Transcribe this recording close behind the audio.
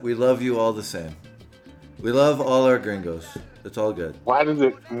We love you all the same. We love all our gringos. It's all good. Why does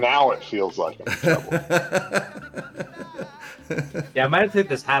it now? It feels like I'm in trouble. Yeah, I might have to take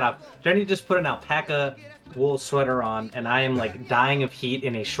this hat off. Jenny just put an alpaca wool sweater on, and I am like dying of heat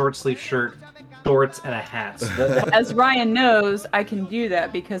in a short sleeve shirt, shorts, and a hat. So As Ryan knows, I can do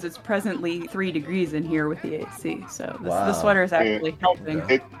that because it's presently 3 degrees in here with the AC. So the sweater is actually helping.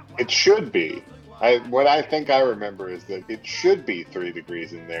 It should be. What I think I remember is that it should be 3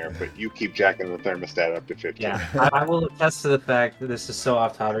 degrees in there, but you keep jacking the thermostat up to 15. Yeah, I will attest to the fact that this is so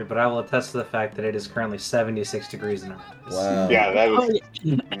off topic, but I will attest to the fact that it is currently 76 degrees in our office. Wow. Yeah, that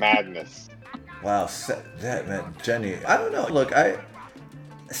is madness. Wow, that man, Jenny. I don't know. Look,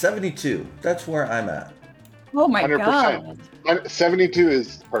 72. That's where I'm at. Oh my 100%. God. 72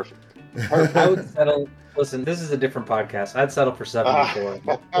 is perfect. I would settle. Listen, this is a different podcast. I'd settle for 74.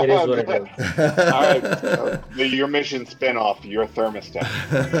 It is what it is. All right, your mission spinoff, your thermostat.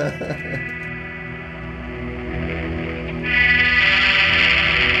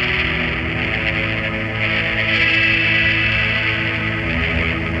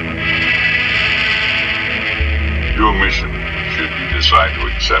 Your mission, should you decide to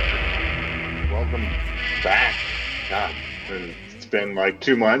accept it. Welcome back. God, it's been like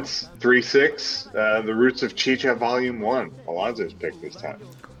 2 months. 3-6, The Roots of Chicha Volume 1. Alonzo's pick this time.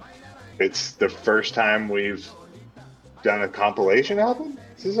 It's the first time we've done a compilation album?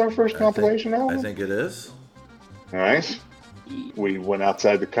 Is this our first compilation album? I think it is. Nice. We went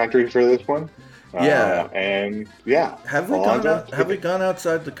outside the country for this one. Yeah. And yeah. Have we gone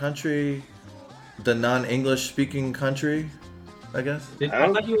outside the country, the non-English speaking country, I guess?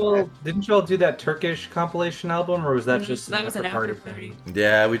 Didn't you all do that Turkish compilation album, or was that just that was an party after party?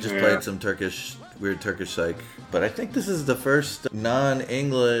 Yeah, we just played some weird Turkish psych. But I think this is the first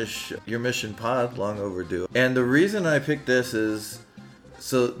non-English Your Mission pod, long overdue. And the reason I picked this is,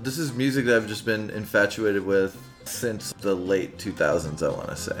 so this is music that I've just been infatuated with since the late 2000s, I want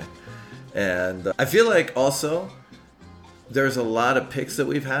to say. And I feel like also there's a lot of picks that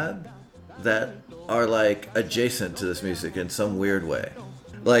we've had that are like adjacent to this music in some weird way.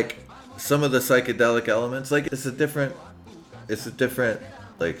 Like some of the psychedelic elements, like it's a different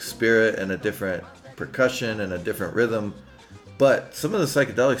like spirit and a different percussion and a different rhythm. But some of the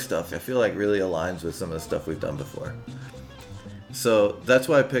psychedelic stuff I feel like really aligns with some of the stuff we've done before. So that's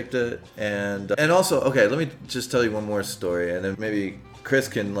why I picked it. And also, okay, let me just tell you one more story, and then maybe Chris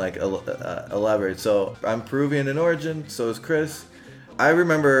can like elaborate. So I'm Peruvian in origin, so is Chris. I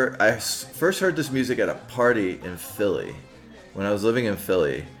remember I first heard this music at a party in Philly when I was living in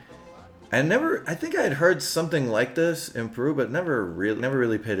Philly. I think I had heard something like this in Peru, but never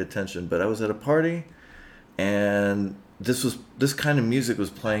really paid attention. But I was at a party, and this kind of music was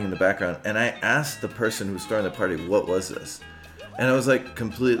playing in the background, and I asked the person who was throwing the party, what was this? And I was like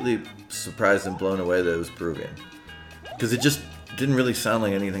completely surprised and blown away that it was Peruvian, because it just didn't really sound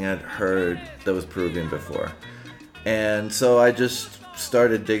like anything I'd heard that was Peruvian before. And so I just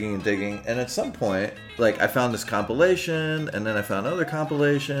started digging, and at some point, like, I found this compilation, and then I found other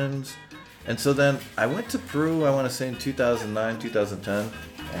compilations, and so then I went to Peru, I want to say in 2009, 2010,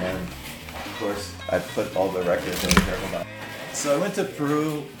 and of course I put all the records in the careful now. So I went to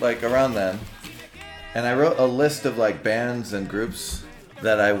Peru like around then, and I wrote a list of like bands and groups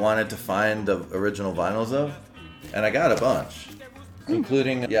that I wanted to find the original vinyls of, and I got a bunch,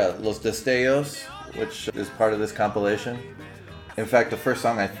 including Los Destellos, which is part of this compilation. In fact, the first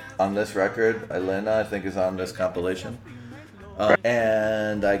song on this record, Elena, I think is on this compilation.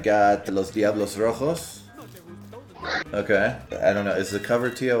 And I got Los Diablos Rojos. Okay. I don't know. Is the cover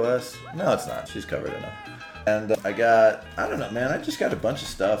TOS? No, it's not. She's covered enough. And I don't know, man. I just got a bunch of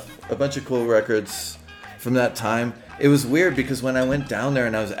stuff. A bunch of cool records from that time. It was weird because when I went down there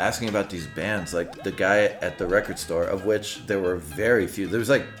and I was asking about these bands, like the guy at the record store, of which there were very few. There was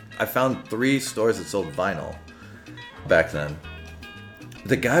like, I found 3 stores that sold vinyl back then.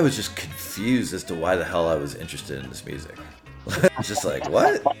 The guy was just confused as to why the hell I was interested in this music. Just like,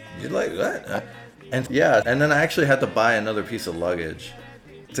 what? You're like, what? And yeah, and then I actually had to buy another piece of luggage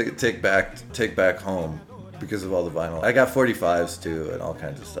to take back home because of all the vinyl. I got 45s too and all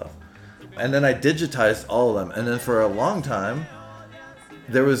kinds of stuff. And then I digitized all of them. And then for a long time,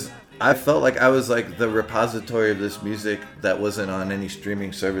 I felt like I was like the repository of this music that wasn't on any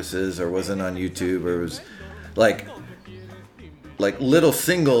streaming services or wasn't on YouTube, or was like little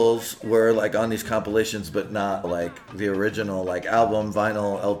singles were like on these compilations, but not like the original like album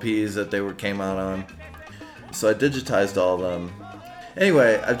vinyl LPs that came out on. So I digitized all of them.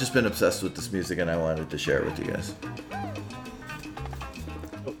 Anyway, I've just been obsessed with this music and I wanted to share it with you guys.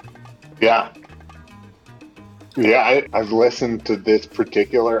 Yeah. Yeah, I've listened to this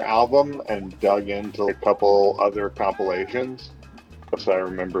particular album and dug into a couple other compilations. So I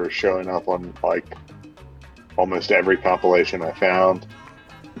remember showing up on like almost every compilation I found.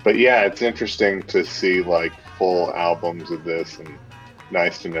 But yeah, it's interesting to see like full albums of this, and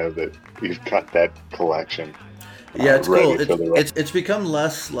nice to know that you've got that collection. Yeah, it's cool. It's become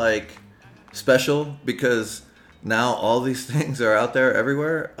less like special because now all these things are out there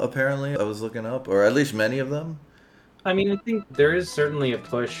everywhere, apparently. I was looking up, or at least many of them. I mean, I think there is certainly a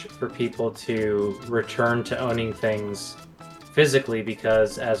push for people to return to owning things physically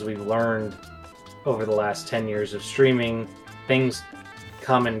because, as we've learned over the last 10 years of streaming, things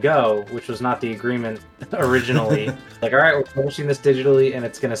come and go, which was not the agreement originally. Like, all right, we're publishing this digitally and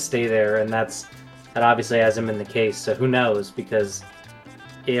it's going to stay there, and that obviously hasn't been the case. So who knows? Because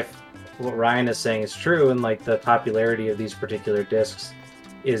if what Ryan is saying is true, and like the popularity of these particular discs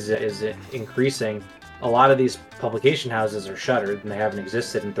is increasing, a lot of these publication houses are shuttered and they haven't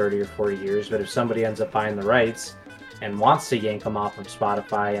existed in 30 or 40 years. But if somebody ends up buying the rights and wants to yank them off of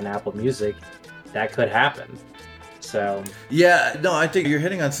Spotify and Apple Music, that could happen. So yeah, no, I think you're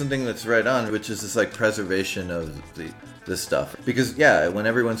hitting on something that's right on, which is this like preservation of this stuff. Because yeah, when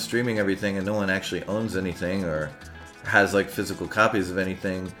everyone's streaming everything and no one actually owns anything or has like physical copies of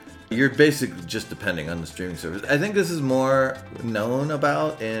anything, you're basically just depending on the streaming service. I think this is more known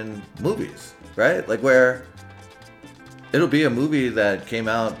about in movies, right? Like where it'll be a movie that came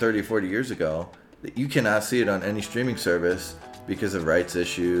out 30, 40 years ago. You cannot see it on any streaming service because of rights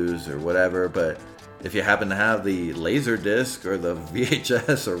issues or whatever, but if you happen to have the laser disc or the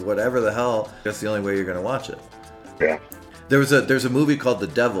VHS or whatever the hell, that's the only way you're going to watch it. Yeah. There's a movie called The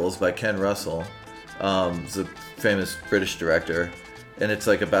Devils by Ken Russell. It's a famous British director, and it's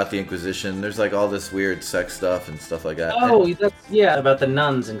like about the Inquisition. There's like all this weird sex stuff and stuff like that. Oh, that's about the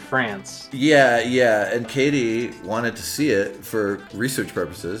nuns in France. Yeah, and Katie wanted to see it for research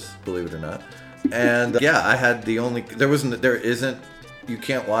purposes, believe it or not. And yeah, I had you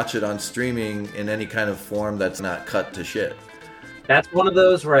can't watch it on streaming in any kind of form that's not cut to shit. That's one of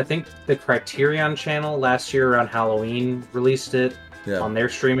those where I think the Criterion channel last year around Halloween released it on their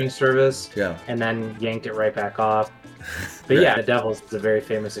streaming service, and then yanked it right back off. But yeah, The Devils is a very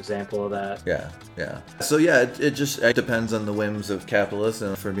famous example of that. Yeah. So yeah, it just depends on the whims of capitalists,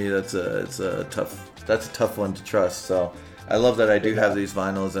 and for me, that's a tough one to trust. So I love that I do have these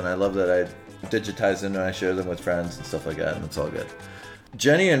vinyls, and I love that I digitize them and I share them with friends and stuff like that, and it's all good.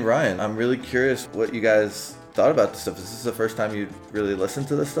 Jenny and Ryan, I'm really curious what you guys thought about this stuff. Is this the first time you really listened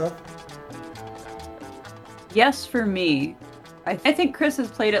to this stuff? Yes, for me. I think Chris has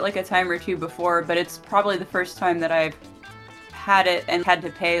played it like a time or two before, but it's probably the first time that I've had it and had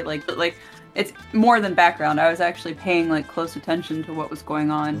to pay like it's more than background. I was actually paying like close attention to what was going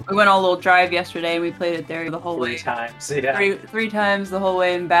on. We went on a little drive yesterday and we played it there the whole way. 3 times, yeah. Three times the whole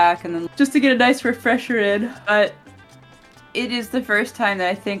way and back, and then just to get a nice refresher in. But it is the first time that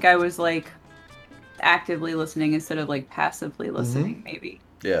I think I was like actively listening instead of like passively listening, maybe.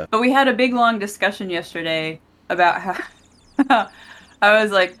 Yeah. But we had a big long discussion yesterday about how I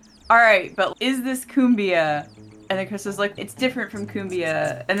was like, all right, but is this cumbia? And then Chris was like, it's different from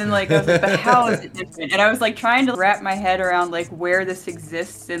cumbia. And then like I was like, but how is it different? And I was like trying to wrap my head around like where this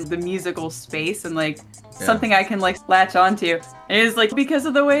exists in the musical space and like something I can like latch onto. And it was like because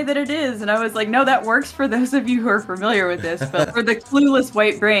of the way that it is. And I was like, no, that works for those of you who are familiar with this, but for the clueless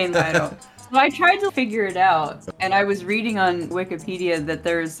white brain, I don't. So I tried to figure it out, and I was reading on Wikipedia that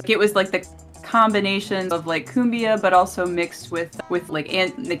it was like the combination of like cumbia, but also mixed with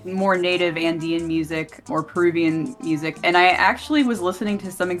like more native Andean music or Peruvian music. And I actually was listening to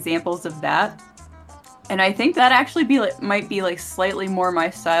some examples of that, and I think that actually might be like slightly more my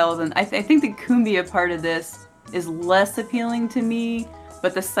style than I think the cumbia part of this is less appealing to me,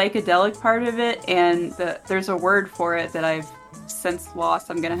 but the psychedelic part of it, and there's a word for it that I've since lost.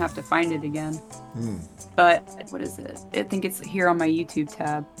 I'm gonna have to find it again. But what is it? I think it's here on my YouTube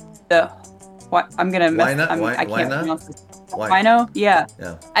tab. I'm gonna mess. I can't pronounce it. Huayno? Yeah.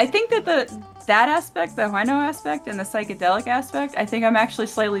 I think that that aspect, the Huayno aspect and the psychedelic aspect, I think I'm actually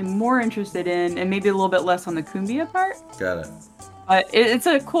slightly more interested in, and maybe a little bit less on the cumbia part. Got it. But it's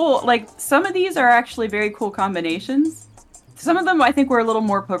a cool, like, some of these are actually very cool combinations. Some of them I think were a little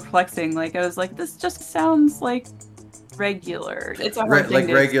more perplexing. Like, I was like, this just sounds like regular. It's a hard thing like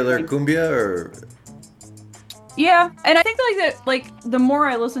to regular explain. cumbia, or yeah, and I think the more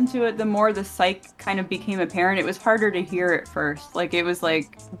I listened to it, the more the psych kind of became apparent. It was harder to hear at first. Like, it was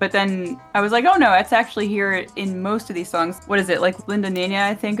like, but then I was like, oh no, it's actually here in most of these songs. What is it? Like Linda Nina,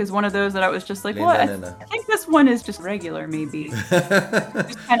 I think, is one of those that I was just like, what? I think this one is just regular, maybe. Just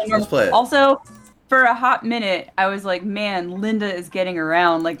kind of normal. Let's play it. Also, for a hot minute, I was like, man, Linda is getting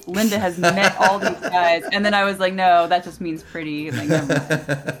around. Like, Linda has met all these guys. And then I was like, no, that just means pretty. Like,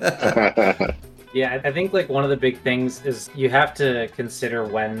 never mind. Yeah, I think like one of the big things is you have to consider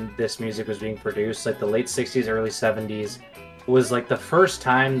when this music was being produced. Like the late 60s, early 70s was like the first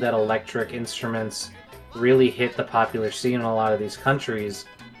time that electric instruments really hit the popular scene in a lot of these countries.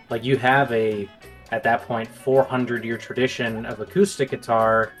 Like you have at that point, 400-year tradition of acoustic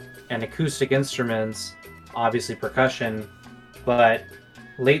guitar and acoustic instruments, obviously percussion, but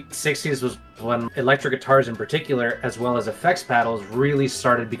late 60s was when electric guitars in particular, as well as effects paddles, really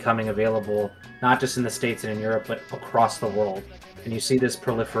started becoming available, not just in the States and in Europe, but across the world. And you see this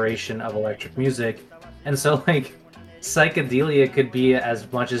proliferation of electric music. And so, like, psychedelia could be as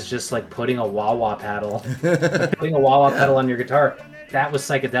much as just, like, putting a wah-wah pedal, pedal on your guitar. That was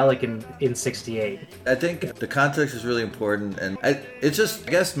psychedelic in 68. I think the context is really important, and it's just,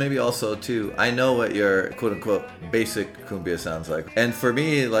 I guess maybe also too, I know what your quote-unquote basic cumbia sounds like. And for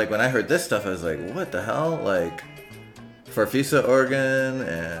me, like when I heard this stuff, I was like, what the hell? Like farfisa organ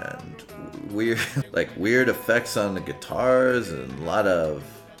and weird effects on the guitars and a lot of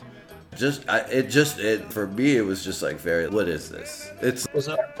for me it was just like very, what is this? It's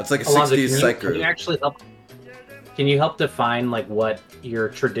like a Alonzo, 60s psych group. Can you actually Can you help define like what your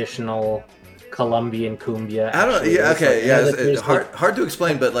traditional Colombian cumbia? I don't. Yeah. Okay. Like, Yeah. It's hard to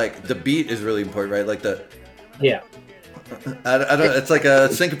explain, but like the beat is really important, right? Like the. Yeah. I don't. It's like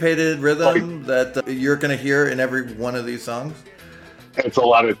a syncopated rhythm that you're gonna hear in every one of these songs. It's a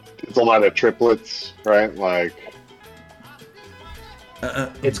lot of triplets, right? Like.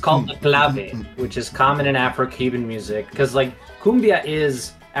 It's called the clave, which is common in Afro-Cuban music, because like cumbia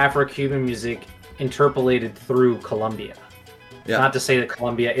is Afro-Cuban music interpolated through Colombia. Yeah. Not to say that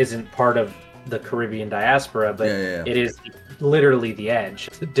Colombia isn't part of the Caribbean diaspora, but it is literally the edge,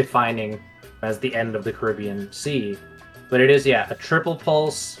 defining as the end of the Caribbean Sea. But it is, a triple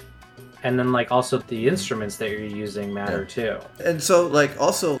pulse, and then like also the instruments that you're using matter too. And so like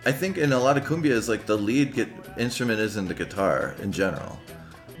also, I think in a lot of cumbias, like the lead instrument isn't the guitar in general.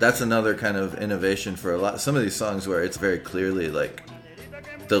 That's another kind of innovation for some of these songs where it's very clearly like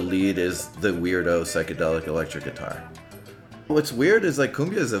the lead is the weirdo psychedelic electric guitar. What's weird is like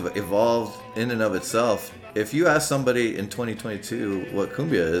cumbias have evolved in and of itself. If you ask somebody in 2022 what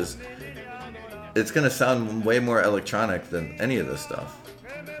cumbia is, it's going to sound way more electronic than any of this stuff.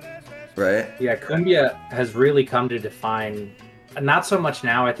 Right? Yeah, cumbia has really come to define, not so much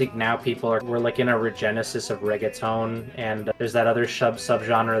now. I think now we're like in a regenesis of reggaeton, and there's that other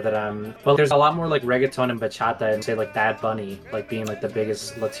subgenre that there's a lot more like reggaeton and bachata, and say like Bad Bunny, like being like the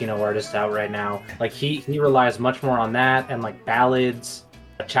biggest Latino artist out right now. Like he relies much more on that, and like ballads,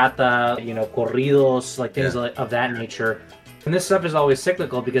 bachata, corridos, like things of that nature. And this stuff is always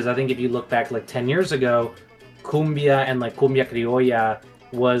cyclical, because I think if you look back like 10 years ago, cumbia and like cumbia criolla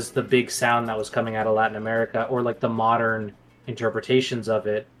was the big sound that was coming out of Latin America, or like the modern interpretations of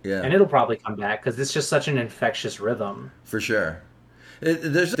it. Yeah. And it'll probably come back because it's just such an infectious rhythm. For sure.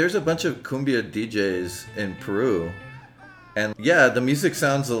 There's a bunch of cumbia DJs in Peru, and the music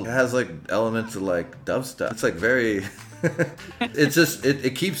has like elements of like dubstep. It's like very it's just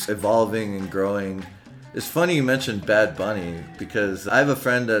it keeps evolving and growing. It's funny you mentioned Bad Bunny, because I have a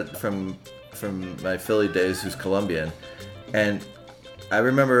friend from my Philly days who's Colombian, and I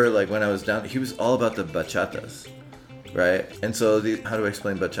remember like when I was down, he was all about the bachatas, right? And so how do I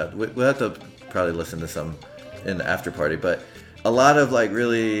explain bachata? We'll have to probably listen to some in the after party, but a lot of like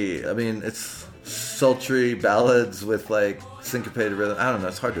really, I mean, it's sultry ballads with like syncopated rhythm. I don't know,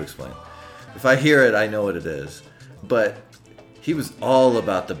 it's hard to explain. If I hear it, I know what it is. But he was all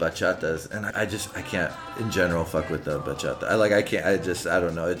about the bachatas, and I can't in general fuck with the bachata. I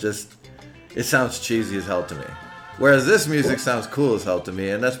don't know. It sounds cheesy as hell to me. Whereas this music sounds cool as hell to me,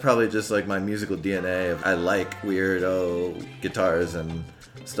 and that's probably just like my musical DNA. I like weirdo guitars and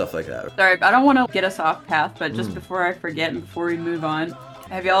stuff like that. Sorry, I don't want to get us off path, but just before I forget and before we move on,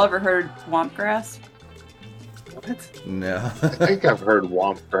 have y'all ever heard Womp Grass? What? No. I think I've heard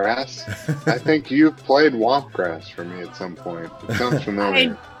Womp Grass. I think you've played Womp Grass for me at some point. It sounds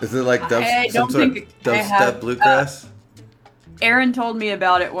familiar. Is it like dubstep bluegrass? Aaron told me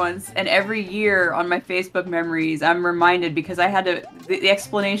about it once, and every year on my Facebook memories, I'm reminded, because I had to. The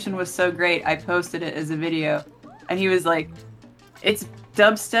explanation was so great, I posted it as a video, and he was like, "It's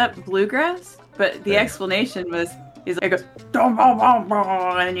dubstep bluegrass," but the explanation was, it goes,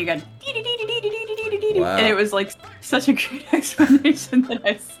 and then you got, and it was like such a great explanation that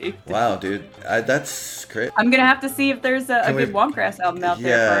I saved. Wow, dude, that's great. I'm gonna have to see if there's a good Womp Grass album out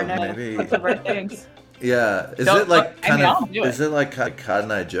there for our next of our things. Yeah, is Don't- it like I mean, kind I'll of? do it. Is it like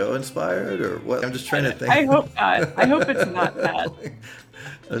Cotton Eye Joe inspired or what? I'm just trying to think. I hope not. I hope it's not that.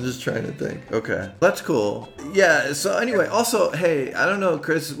 I'm just trying to think. Okay, that's cool. Yeah. So anyway, also, hey, I don't know,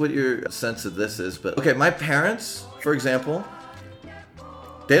 Chris, what your sense of this is, but okay, my parents, for example,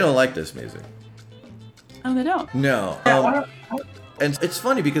 they don't like this music. Oh, they don't. No. And it's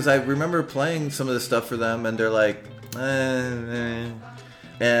funny because I remember playing some of this stuff for them, and they're like,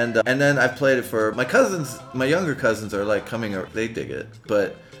 And then I've played it for my cousins. My younger cousins are like they dig it.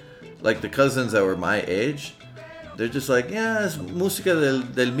 But like the cousins that were my age, they're just like, yeah, it's música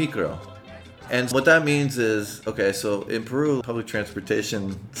del micro. And what that means is, okay, so in Peru, public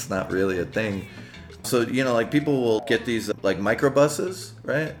transportation, it's not really a thing. So, you know, like people will get these like microbuses,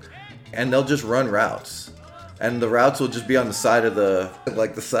 right? And they'll just run routes. And the routes will just be on the side of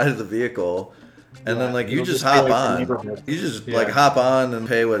the vehicle. And then like you just hop on. You just like hop on and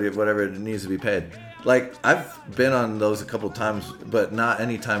pay whatever it needs to be paid. Like I've been on those a couple times, but not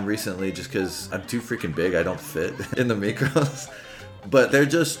any time recently, just because I'm too freaking big. I don't fit in the micros. But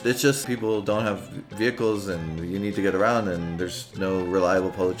it's just people don't have vehicles and you need to get around and there's no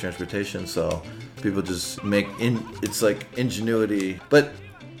reliable public transportation. So people just it's like ingenuity. But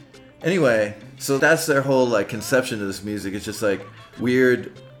anyway, so that's their whole like conception of this music. It's just like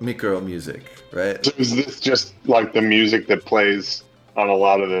weird micro music, right? So is this just like the music that plays on a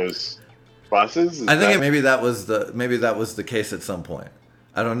lot of those buses? I think maybe that was the case at some point.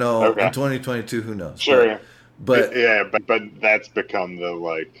 I don't know. Okay. In 2022, who knows? Sure. But but that's become the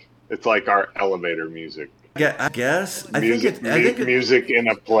like it's like our elevator music. I guess. Music in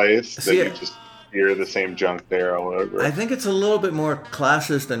a place that See, you just hear the same junk there all over. I think it's a little bit more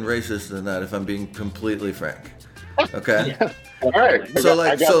classist and racist than that, if I'm being completely frank. Okay. Yeah. All right. I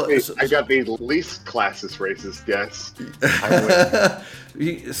got the least classist racist guess.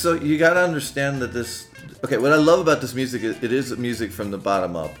 So you got to understand that this. Okay, what I love about this music is it is music from the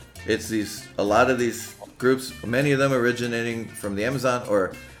bottom up. It's a lot of these groups, many of them originating from the Amazon,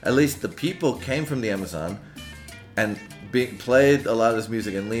 or at least the people came from the Amazon, and played a lot of this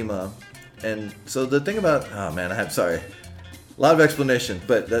music in Lima. And so the thing about, I'm sorry, a lot of explanation,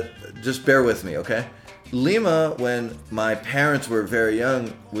 but just bear with me, okay? Lima, when my parents were very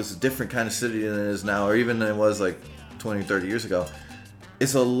young, was a different kind of city than it is now, or even than it was like 20, 30 years ago.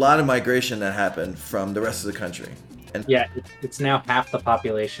 It's a lot of migration that happened from the rest of the country. And yeah, it's now half the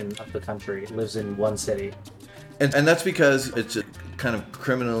population of the country lives in one city. And that's because it's a kind of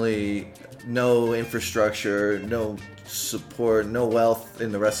criminally, no infrastructure, no support, no wealth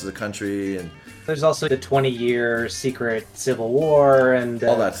in the rest of the country. And there's also the 20-year secret civil war and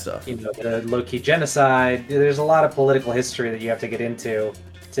all that stuff. You know, the low-key genocide. There's a lot of political history that you have to get into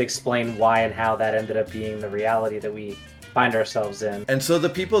to explain why and how that ended up being the reality that we find ourselves in. And so the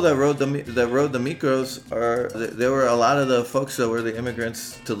people that rode the micros there were a lot of the folks that were the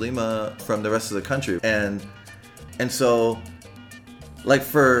immigrants to Lima from the rest of the country. And so, like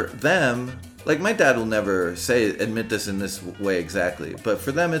for them, like my dad will never admit this in this way exactly, but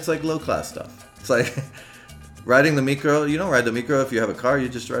for them it's like low class stuff. It's like riding the micro. You don't ride the micro if you have a car. You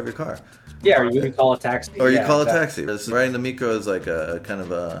just drive your car. Yeah, or you can call a taxi. Or you call a taxi. Riding the micro is like a kind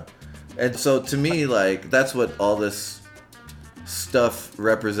of a. And so to me, like that's what all this stuff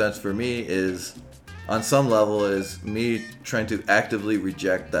represents for me is, on some level, is me trying to actively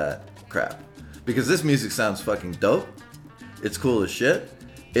reject that crap. Because this music sounds fucking dope. It's cool as shit.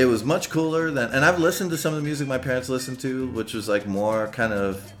 It was much cooler than, and I've listened to some of the music my parents listened to, which was like more kind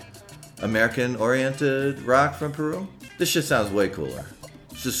of American-oriented rock from Peru. This shit sounds way cooler.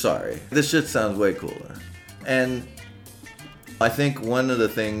 Just sorry. This shit sounds way cooler. And I think one of the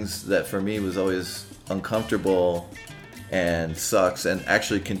things that for me was always uncomfortable and sucks and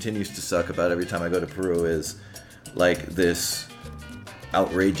actually continues to suck about every time I go to Peru is like this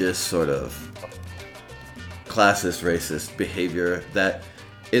outrageous sort of classist, racist behavior that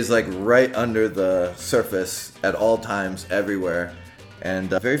is like right under the surface at all times, everywhere. And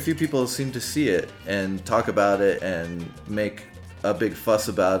very few people seem to see it and talk about it and make a big fuss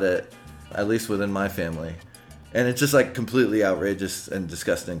about it, at least within my family. And it's just like completely outrageous and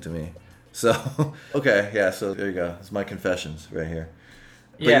disgusting to me. So, okay, yeah, so there you go. It's my confessions right here.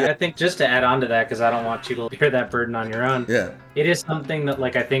 Yeah, I think just to add on to that, because I don't want you to bear that burden on your own. Yeah. It is something that,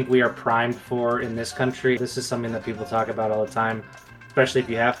 like, I think we are primed for in this country. This is something that people talk about all the time, especially if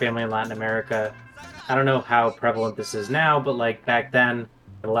you have family in Latin America. I don't know how prevalent this is now, but, like, back then,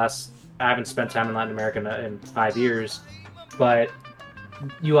 I haven't spent time in Latin America in 5 years, but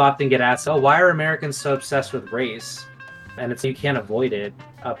you often get asked, oh, why are Americans so obsessed with race? And you can't avoid it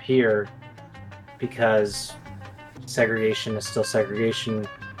up here because segregation is still segregation.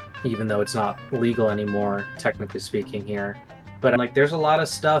 even though it's not legal anymore, technically speaking here. But like, there's a lot of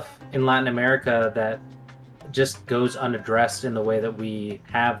stuff in Latin America that just goes unaddressed in the way that we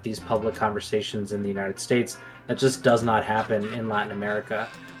have these public conversations in the United States. That just does not happen in Latin America.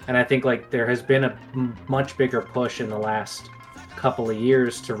 And I think like there has been a much bigger push in the last couple of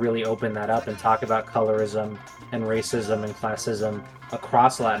years to really open that up and talk about colorism and racism and classism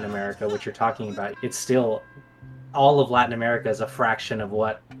across Latin America, which you're talking about. It's still, all of Latin America is a fraction of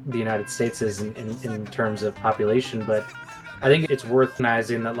what the United States is in terms of population. But I think it's worth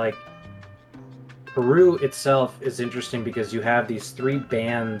recognizing that like Peru itself is interesting because you have these three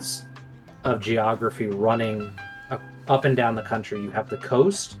bands of geography running up and down the country. You have the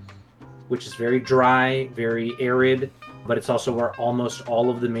coast, which is very dry, very arid, but it's also where almost all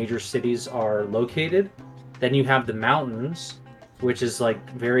of the major cities are located. Then you have the mountains, which is like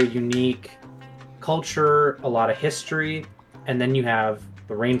very unique culture, a lot of history, and then you have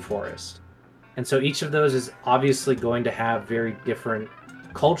the rainforest. And so each of those is obviously going to have very different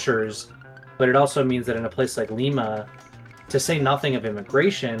cultures, but it also means that in a place like Lima, to say nothing of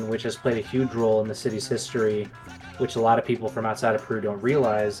immigration, which has played a huge role in the city's history, which a lot of people from outside of Peru don't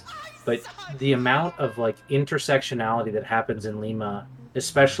realize, but the amount of like intersectionality that happens in Lima,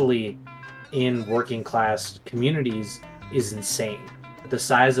 especially in working class communities, is insane. The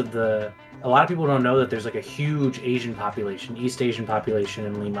size of a lot of people don't know that there's like a huge Asian population, East Asian population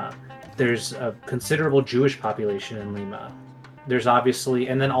in Lima. There's a considerable Jewish population in Lima. There's obviously,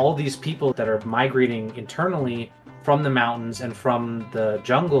 and then all these people that are migrating internally from the mountains and from the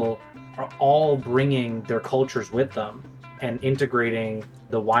jungle are all bringing their cultures with them and integrating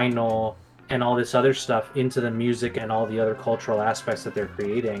the Huayno and all this other stuff into the music and all the other cultural aspects that they're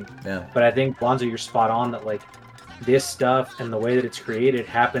creating. Yeah. But I think, Lonzo, you're spot on that like this stuff and the way that it's created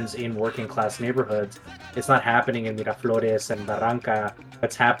happens in working class neighborhoods. It's not happening in Miraflores and Barranca.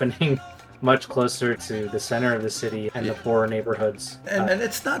 It's happening much closer to the center of the city and the poorer neighborhoods. And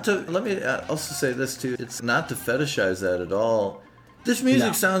it's not to, let me also say this too, it's not to fetishize that at all. This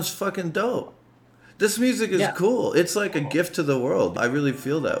music sounds fucking dope. This music is cool. It's like a gift to the world. I really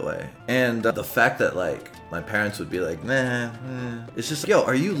feel that way. And the fact that like my parents would be like, nah, it's just, yo,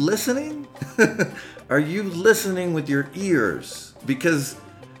 are you listening? Are you listening with your ears? Because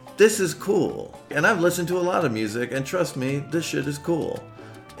this is cool. And I've listened to a lot of music, and trust me, this shit is cool.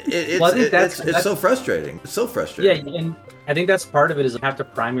 It's so frustrating. It's so frustrating. Yeah, and I think that's part of it, is you have to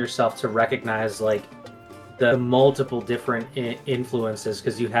prime yourself to recognize like the multiple different influences,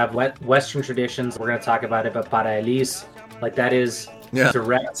 because you have Western traditions. We're going to talk about it, but para Elise, like that is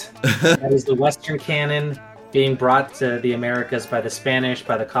direct. That is the Western canon being brought to the Americas by the Spanish,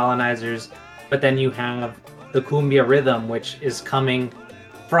 by the colonizers. But then you have the cumbia rhythm, which is coming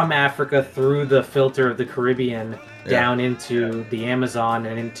from Africa through the filter of the Caribbean down into the Amazon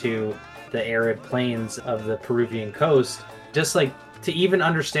and into the arid plains of the Peruvian coast. Just like, to even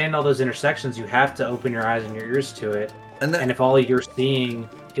understand all those intersections, you have to open your eyes and your ears to it. And if all you're seeing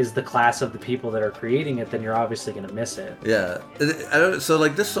is the class of the people that are creating it, then you're obviously going to miss it. Yeah. So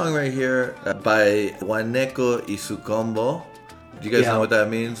like this song right here by Huaneco y su combo. Do you guys know what that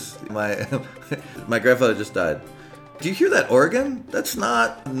means? My grandfather just died. Do you hear that organ? That's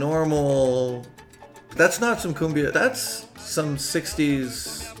not normal. That's not some cumbia. That's some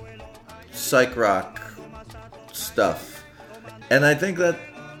 60s psych rock stuff. And I think that,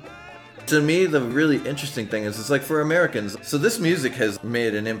 to me, the really interesting thing is, it's like for Americans. So this music has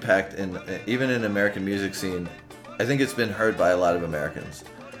made an impact even in American music scene. I think it's been heard by a lot of Americans.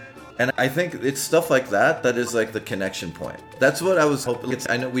 And I think it's stuff like that is like the connection point. That's what I was hoping.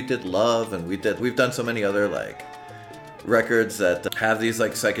 I know we did Love, and we've done so many other like records that have these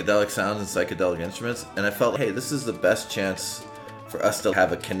like psychedelic sounds and psychedelic instruments. And I felt, hey, this is the best chance for us to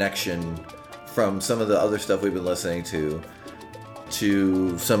have a connection from some of the other stuff we've been listening to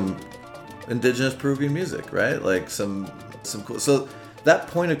some indigenous Peruvian music, right? Like some cool. So that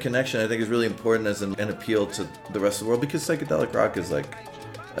point of connection, I think, is really important as an appeal to the rest of the world, because psychedelic rock is like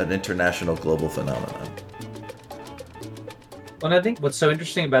an international, global phenomenon. Well, I think what's so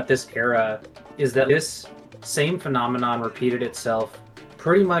interesting about this era is that this same phenomenon repeated itself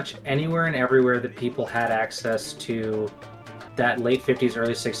pretty much anywhere and everywhere that people had access to that late 50s,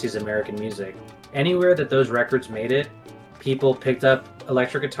 early 60s American music. Anywhere that those records made it, people picked up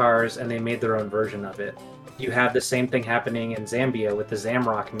electric guitars and they made their own version of it. You have the same thing happening in Zambia with the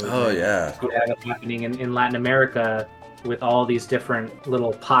Zamrock movement. Oh, yeah. You have it happening in Latin America with all these different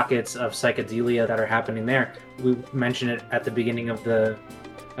little pockets of psychedelia that are happening there. We mentioned it at the beginning of the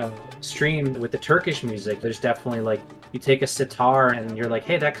stream with the Turkish music. There's definitely like you take a sitar and you're like,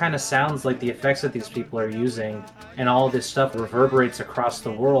 hey, that kind of sounds like the effects that these people are using, and all of this stuff reverberates across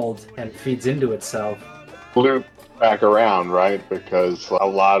the world and feeds into itself. Loop back around, right? Because a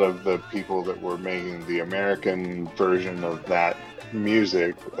lot of the people that were making the American version of that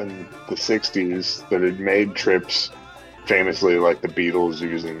music in the 60s that had made trips famously like the Beatles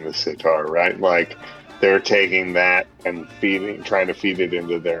using the sitar, right? Like they're taking that and trying to feed it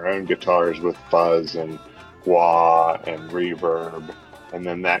into their own guitars with fuzz and wah and reverb, and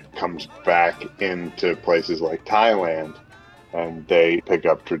then that comes back into places like Thailand, and they pick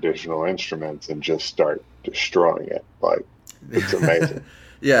up traditional instruments and just start destroying it. Like, it's amazing.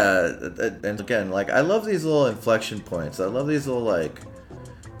 Yeah, and again, like, I love these little inflection points. I love these little, like,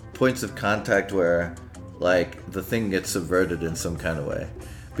 points of contact where, like, the thing gets subverted in some kind of way.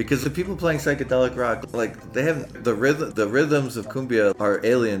 Because the people playing psychedelic rock, like, they have the rhythms of cumbia are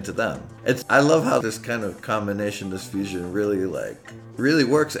alien to them. I love how this kind of combination, this fusion really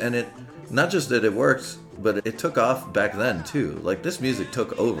works. And it, not just that it works, but it took off back then too. Like, this music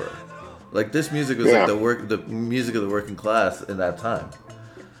took over. Like, this music was like the music of the working class in that time.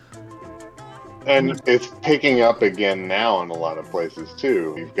 And it's picking up again now in a lot of places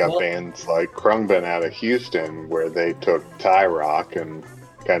too. You've got bands like Khruangbin out of Houston where they took Thai rock and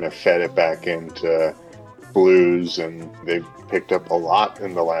kind of fed it back into blues, and they've picked up a lot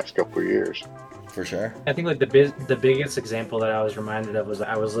in the last couple of years. For sure. I think like the biggest example that I was reminded of was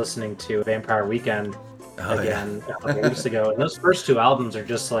I was listening to Vampire Weekend a couple weeks ago, and those first two albums are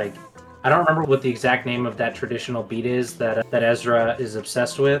just like, I don't remember what the exact name of that traditional beat is that Ezra is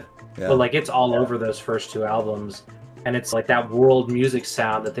obsessed with, but like it's all over those first two albums. And it's like that world music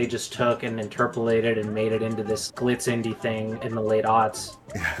sound that they just took and interpolated and made it into this glitz indie thing in the late aughts.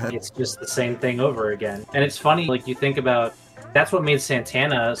 It's just the same thing over again. And it's funny, like you think about, that's what made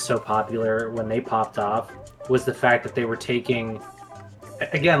Santana so popular when they popped off, was the fact that they were taking,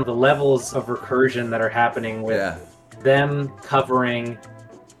 again, the levels of recursion that are happening with them covering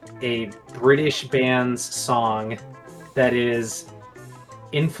a British band's song that is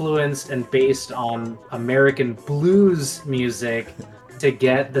influenced and based on American blues music to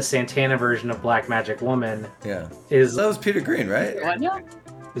get the Santana version of Black Magic Woman. That was Peter Green, right?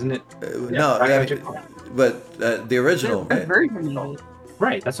 Isn't it? But the original, the version of it.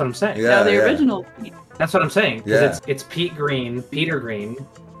 Right, that's what I'm saying. Yeah, the original. That's what I'm saying. Because it's Peter Green,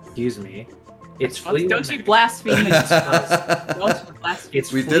 excuse me. It's Fleetwood Don't you blaspheme.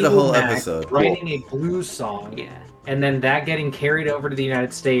 It's we did a whole Mac episode writing a blues song. Yeah. And then that getting carried over to the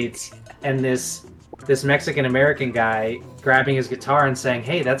United States, and this Mexican American guy grabbing his guitar and saying,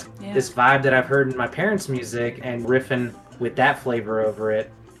 hey, that's this vibe that I've heard in my parents' music, and riffing with that flavor over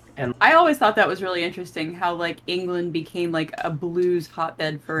it. And I always thought that was really interesting how like England became like a blues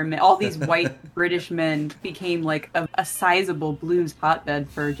hotbed for a minute. All these white British men became like a sizable blues hotbed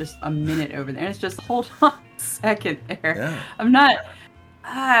for just a minute over there. And it's just, hold on a second there. Yeah. I'm not,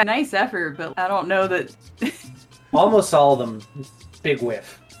 nice effort, but I don't know that. Almost all of them, big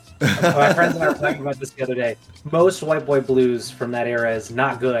whiff. My friends and I were talking about this the other day. Most white boy blues from that era is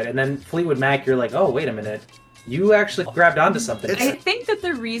not good. And then Fleetwood Mac, you're like, oh, wait a minute. You actually grabbed onto something. I think that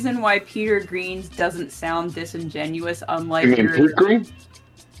the reason why Peter Green's doesn't sound disingenuous, unlike You mean Pete Green?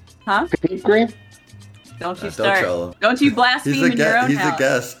 Huh? Pete Green? Don't you start. Don't Don't you blaspheme in your own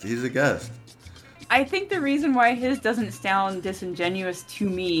house. He's a guest. I think the reason why his doesn't sound disingenuous to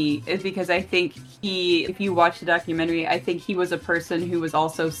me is because I think if you watch the documentary, I think he was a person who was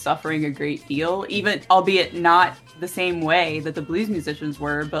also suffering a great deal, even albeit not the same way that the blues musicians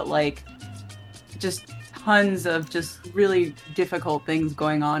were, but like just tons of just really difficult things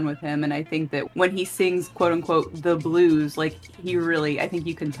going on with him. And I think that when he sings quote unquote the blues, like I think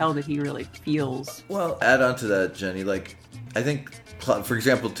you can tell that he really feels. Well, add on to that, Jenny, like I think, for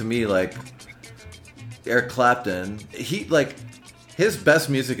example, to me, like Eric Clapton, his best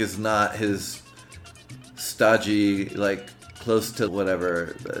music is not his stodgy, like close to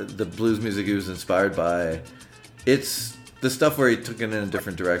whatever the blues music he was inspired by. It's the stuff where he took it in a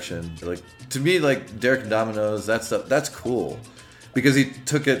different direction. Like, to me, like Derek and Domino's, that stuff, that's cool because he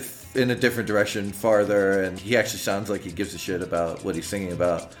took it in a different direction farther, and he actually sounds like he gives a shit about what he's singing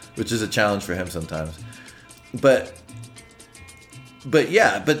about, which is a challenge for him sometimes. But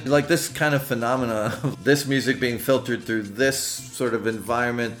like this kind of phenomena, this music being filtered through this sort of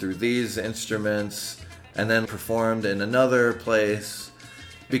environment, through these instruments, and then performed in another place.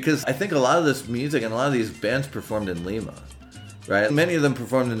 Because I think a lot of this music and a lot of these bands performed in Lima, right? Many of them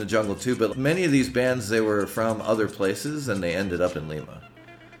performed in the jungle too, but many of these bands, they were from other places and they ended up in Lima.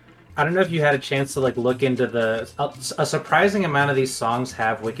 I don't know if you had a chance to like look into a surprising amount of these songs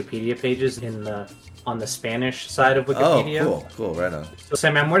have Wikipedia pages in the on the Spanish side of Oh, Wikipedia. cool, right on. So Se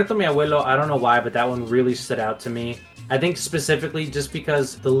me ha muerto mi abuelo, I don't know why, but that one really stood out to me. I think specifically just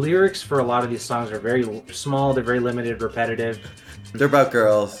because the lyrics for a lot of these songs are very small, they're very limited, repetitive. They're about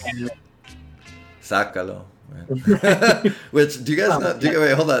girls. And Sácalo. Right? Which, do you guys know?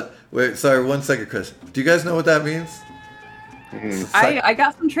 Wait, hold on. Wait, sorry, 1 second, Chris. Do you guys know what that means? I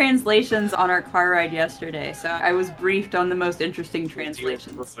got some translations on our car ride yesterday, so I was briefed on the most interesting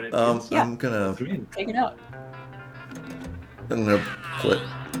translations. Yeah. I'm gonna Take it out. quit.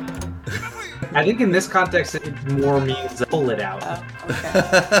 I think in this context, it more means pull it out.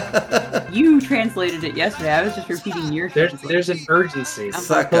 Okay. You translated it yesterday. I was just repeating your translation. There's an urgency.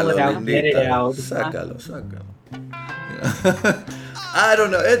 Sácalo, Pull it out, get it out. Sácalo. Yeah. I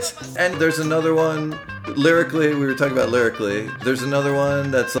don't know. And there's another one. Lyrically, we were talking about lyrically. There's another one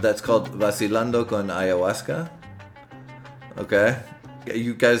that's called Vacilando con Ayahuasca. Okay,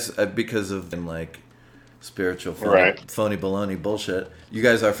 you guys, because of like spiritual phony baloney bullshit, you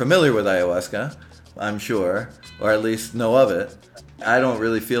guys are familiar with ayahuasca, I'm sure, or at least know of it. I don't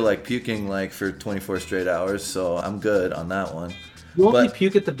really feel like puking like for 24 straight hours, so I'm good on that one. You only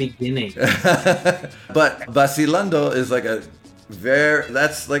puke at the beginning. But vacilando is like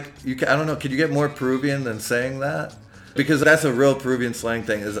that's like, I don't know, could you get more Peruvian than saying that? Because that's a real Peruvian slang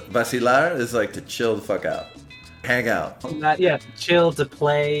thing. Is vacilar is like to chill the fuck out. Hang out. To chill, to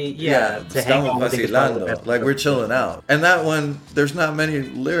play, to hang out. Vacilando. Like we're chilling out. And that one, there's not many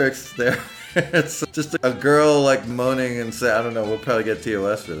lyrics there. It's just a girl like moaning and say, I don't know, we'll probably get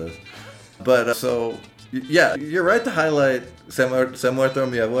TOS for this. But so, yeah, you're right to highlight Se Muerto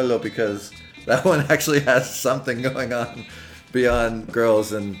Mi Abuelo, because that one actually has something going on beyond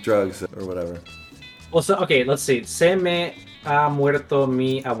girls and drugs or whatever. Well, so, okay, let's see. Se me ha muerto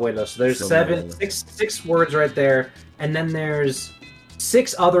mi abuelo. So there's six words right there. And then there's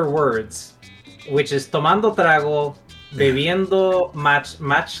 6 other words, which is tomando trago, bebiendo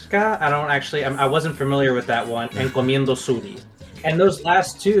machka. I wasn't familiar with that one. And comiendo suri. And those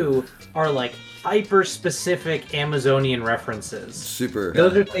last 2 are like hyper-specific Amazonian references. Super.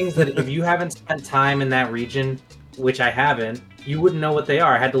 Those are things that if you haven't spent time in that region, which I haven't, you wouldn't know what they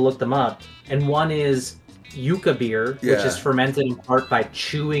are. I had to look them up. And one is yucca beer, which is fermented in part by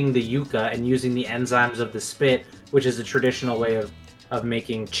chewing the yucca and using the enzymes of the spit, which is a traditional way of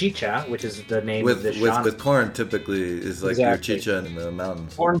making chicha, which is the name of this genre. With corn, typically, is like your chicha in the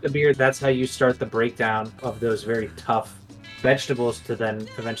mountains. Corn to beer, that's how you start the breakdown of those very tough vegetables to then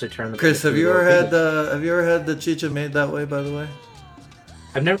eventually turn them. Chris, have you ever had the chicha made that way, by the way?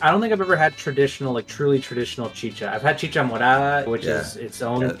 I don't think I've ever had traditional, like truly traditional chicha. I've had chicha morada, which is its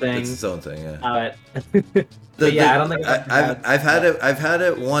own thing. It's its own thing, yeah. I don't think I've had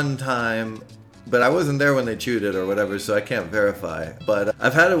it one time, but I wasn't there when they chewed it or whatever, so I can't verify. But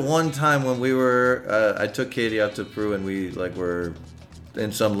I've had it one time when we were. I took Katie out to Peru, and we were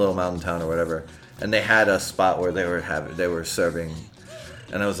in some little mountain town or whatever, and they had a spot where they were serving.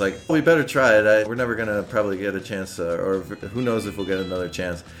 And I was like, we better try it. We're never going to probably get a chance, or who knows if we'll get another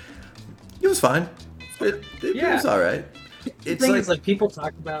chance. It was fine. It was all right. The thing is, people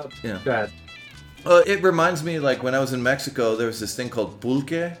talk about... Yeah. Go ahead. It reminds me, like, when I was in Mexico, there was this thing called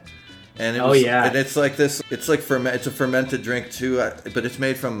pulque. And and it's like this, it's like it's a fermented drink, too, but it's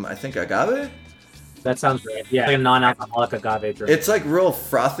made from, I think, agave? That sounds right. Yeah, like a non-alcoholic agave drink. It's, like, real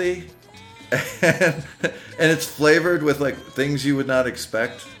frothy. And it's flavored with like things you would not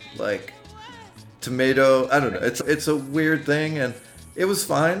expect, like tomato. I don't know. It's a weird thing, and it was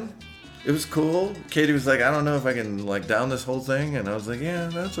fine. It was cool. Katie was like, I don't know if I can like down this whole thing, and I was like, yeah,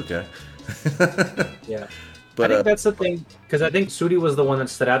 that's okay. Yeah, but I think that's the thing, because I think suri was the one that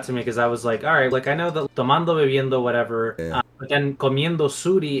stood out to me, because I was like, all right, like I know the tomando, bebiendo, whatever, but then comiendo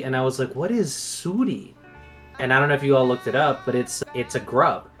suri, and I was like, what is suri? And I don't know if you all looked it up, but it's a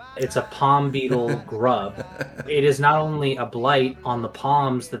grub. It's a palm beetle grub. It is not only a blight on the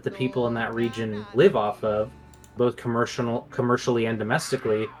palms that the people in that region live off of, both commercially and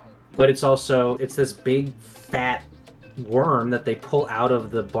domestically, but it's this big fat worm that they pull out of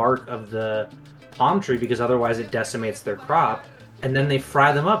the bark of the palm tree, because otherwise it decimates their crop. And then they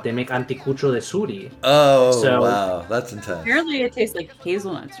fry them up. They make anticucho de suri. Oh, wow. That's intense. Apparently it tastes like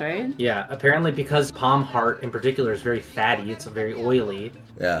hazelnuts, right? Yeah, apparently because palm heart in particular is very fatty. It's very oily.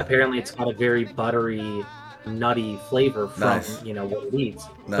 Yeah. Apparently it's got a very buttery, nutty flavor from, what it eats.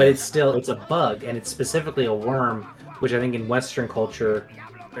 Nice. But it's a bug, and it's specifically a worm, which I think in Western culture,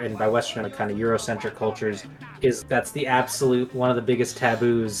 and by Western, kind of Eurocentric cultures, that's the absolute, one of the biggest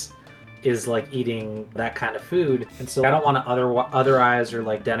taboos, is like eating that kind of food. And so I don't want to otherize or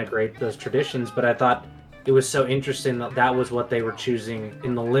like denigrate those traditions, but I thought it was so interesting that that was what they were choosing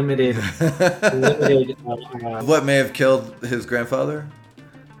in the limited. What may have killed his grandfather?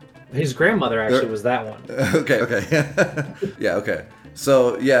 His grandmother actually was that one. Okay. Yeah, okay.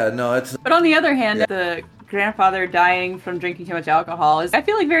 So, yeah, no, it's... But on the other hand, the grandfather dying from drinking too much alcohol is, I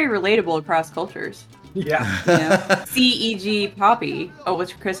feel like, very relatable across cultures. Yeah. You know? C.E.G. Poppy. Oh,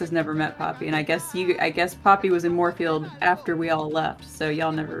 which Chris has never met Poppy, and I guess Poppy was in Moorfield after we all left, so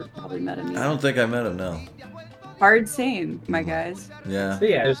y'all never probably met him either. I don't think I met him, no. Hard same, my guys. Yeah. So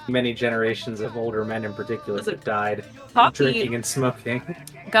yeah, there's many generations of older men in particular that died Poppy drinking and smoking.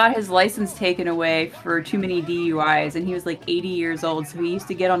 got his license taken away for too many DUIs, and he was like 80 years old, so he used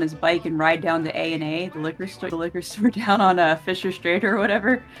to get on his bike and ride down to A&A, the liquor store down on Fisher Strait or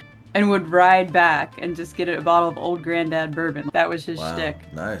whatever, and would ride back and just get a bottle of old granddad bourbon. That was his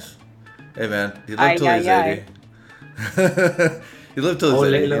shtick. Nice. Hey man, he lived till he's 80. He lived till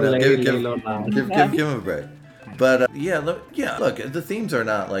he's 80. Give him a break. But look, the themes are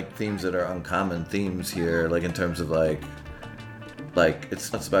not like themes that are uncommon themes here, like in terms of like it's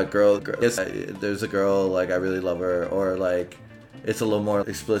about there's a girl, like I really love her, or like it's a little more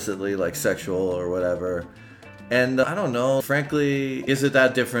explicitly like sexual or whatever. And I don't know, frankly, is it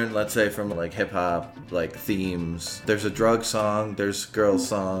that different, let's say, from like hip hop like themes? There's a drug song, there's girl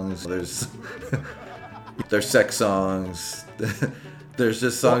songs, there's sex songs. There's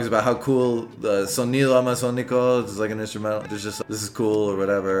just songs about how cool the sonido amazónico is, like an instrumental. There's just, this is cool or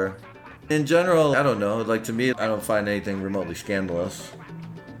whatever. In general, I don't know. Like, to me, I don't find anything remotely scandalous.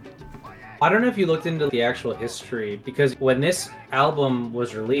 I don't know if you looked into the actual history, because when this album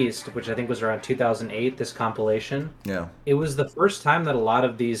was released, which I think was around 2008, this compilation, it was the first time that a lot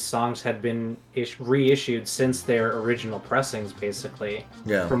of these songs had been reissued since their original pressings, basically,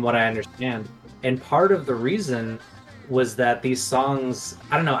 from what I understand. And part of the reason was that these songs,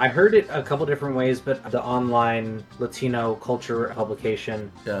 I don't know, I heard it a couple different ways, but the online Latino culture publication,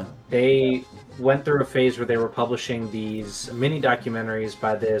 they went through a phase where they were publishing these mini documentaries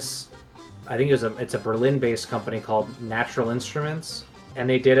by this, I think it's a Berlin-based company called Natural Instruments, and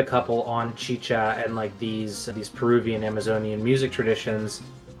they did a couple on Chicha and like these Peruvian Amazonian music traditions,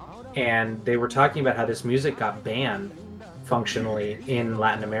 and they were talking about how this music got banned functionally in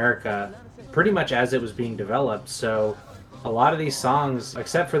Latin America pretty much as it was being developed. So a lot of these songs,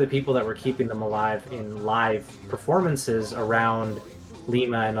 except for the people that were keeping them alive in live performances around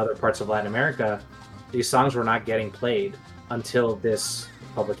Lima and other parts of Latin America, these songs were not getting played until this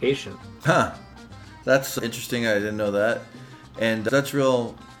publication. That's interesting. I didn't know that. And that's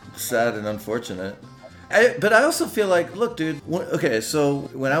real sad and unfortunate. But I also feel like, look, dude. Okay, so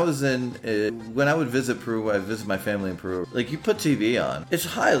when I would visit Peru, I visit my family in Peru. Like, you put TV on, it's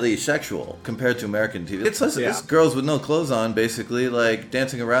highly sexual compared to American TV. It's girls with no clothes on, basically, like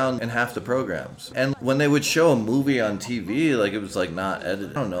dancing around in half the programs. And when they would show a movie on TV, like it was like not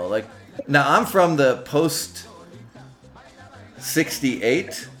edited. I don't know. Like, now I'm from the post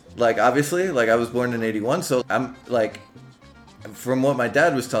 68. Like, obviously, like I was born in 81, so I'm like. From what my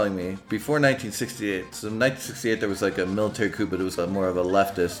dad was telling me, before 1968, so in 1968 there was like a military coup, but it was more of a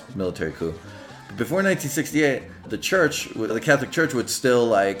leftist military coup. But before 1968, the Catholic Church would still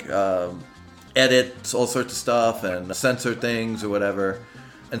like edit all sorts of stuff and censor things or whatever.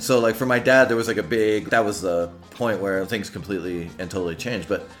 And so like for my dad, there was like that was the point where things completely and totally changed.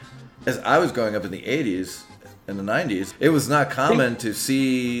 But as I was growing up in the 80s, in the 90s, it was not common to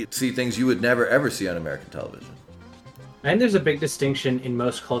see things you would never ever see on American television. And there's a big distinction in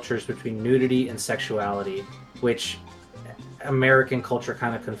most cultures between nudity and sexuality, which American culture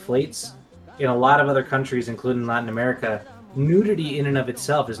kind of conflates. In a lot of other countries, including Latin America, nudity in and of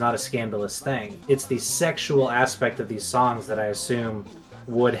itself is not a scandalous thing. It's the sexual aspect of these songs that I assume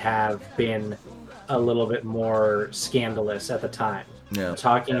would have been a little bit more scandalous at the time. Yeah.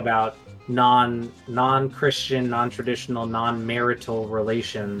 Talking about non-Christian, non-traditional, non-marital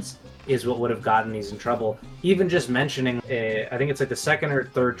relations is what would have gotten these in trouble. Even just mentioning, I think it's like the second or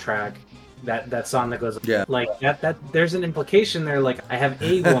third track, that song that goes like that. There's an implication there, like I have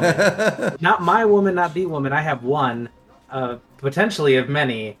a woman, not my woman, not the woman. I have one, potentially of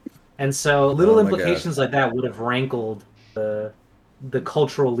many, and so little implications like that would have rankled the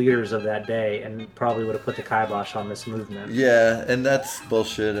cultural leaders of that day, and probably would have put the kibosh on this movement. Yeah, and that's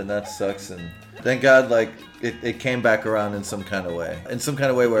bullshit, and that sucks. And thank God, like it came back around in some kind of way. In some kind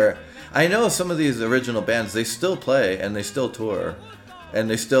of way where I know some of these original bands, they still play and they still tour, and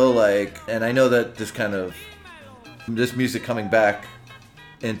they still like. And I know that this music coming back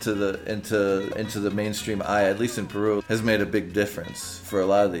into the mainstream eye, at least in Peru, has made a big difference for a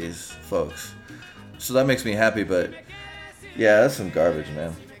lot of these folks. So that makes me happy, but. Yeah, that's some garbage,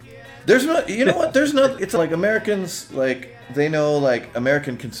 man. There's no, you know what? There's no. It's like Americans, like they know like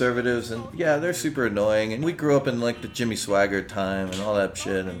American conservatives, and yeah, they're super annoying. And we grew up in like the Jimmy Swaggart time and all that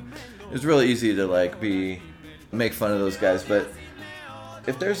shit, and it was really easy to like make fun of those guys. But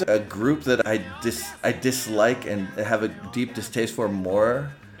if there's a group that I dislike and have a deep distaste for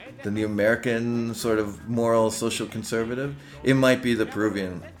more than the American sort of moral social conservative, it might be the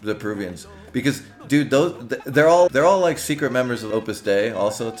Peruvians. Because dude, they're all like secret members of Opus Dei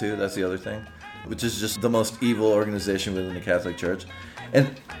also too. That's the other thing, which is just the most evil organization within the Catholic Church.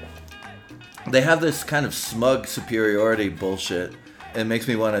 And they have this kind of smug superiority bullshit. It makes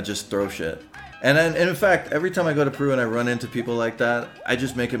me want to just throw shit. And in fact, every time I go to Peru and I run into people like that, I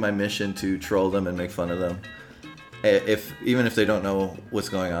just make it my mission to troll them and make fun of them, even if they don't know what's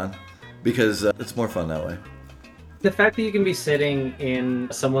going on, because it's more fun that way. The fact that you can be sitting in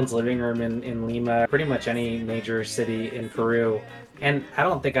someone's living room in Lima, pretty much any major city in Peru, and I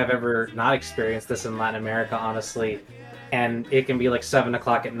don't think I've ever not experienced this in Latin America, honestly, and it can be like 7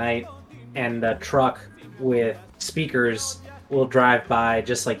 o'clock at night, and a truck with speakers will drive by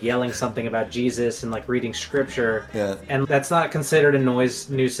just like yelling something about Jesus and like reading scripture. Yeah. And that's not considered a noise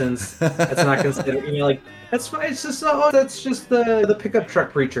nuisance. That's not considered, like, that's fine. It's just, that's just the pickup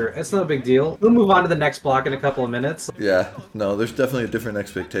truck preacher. It's no big deal. We'll move on to the next block in a couple of minutes. Yeah, no, there's definitely a different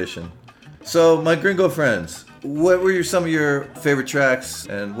expectation. So, my gringo friends, what were some of your favorite tracks,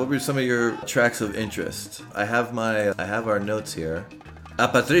 and what were some of your tracks of interest? I have our notes here.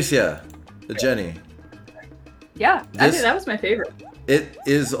 Patricia, Jenny. Yeah, I think that was my favorite. It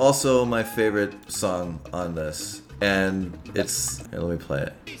is also my favorite song on this, and it's. Here, let me play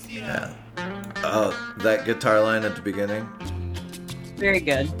it. Yeah. That guitar line at the beginning. Very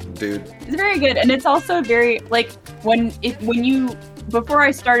good, dude. It's very good, and it's also very like before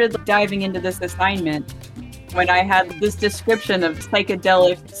I started diving into this assignment, when I had this description of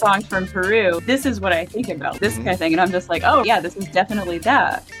psychedelic songs from Peru, this is what I think about, this kind of thing, and I'm just like, oh yeah, this is definitely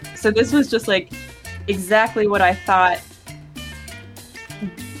that. So this was just like exactly what I thought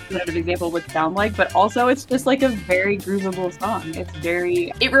that an example would sound like, but also it's just like a very groovable song.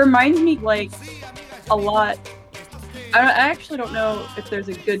 It reminds me like a lot. I actually don't know if there's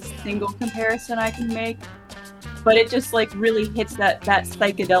a good single comparison I can make, but it just like really hits that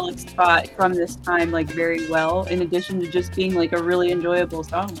psychedelic spot from this time like very well, in addition to just being like a really enjoyable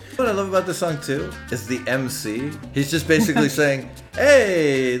song. What I love about this song too is the MC. He's just basically saying,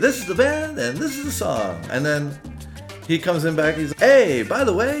 hey, this is the band and this is the song. And then he comes in back, he's like, hey, by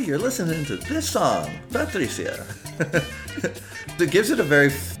the way, you're listening to this song, Patricia. It gives it a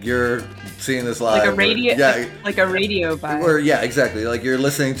very, you're seeing this live. Like a radio, like a radio vibe. Or yeah, exactly. Like you're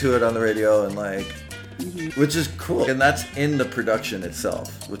listening to it on the radio and like, which is cool. And that's in the production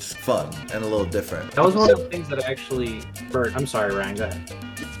itself, which is fun and a little different. That was one of the things that I actually heard. I'm sorry, Ryan, go ahead.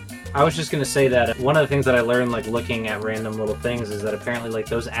 I was just going to say that one of the things that I learned, like looking at random little things, is that apparently like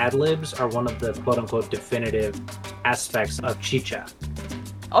those ad-libs are one of the quote-unquote definitive aspects of Chicha.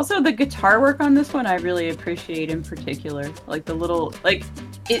 Also, the guitar work on this one I really appreciate in particular. Like the little, like,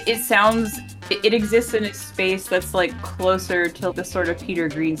 it sounds, it exists in a space that's like closer to the sort of Peter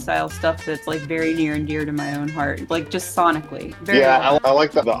Green style stuff that's like very near and dear to my own heart. Like just sonically. I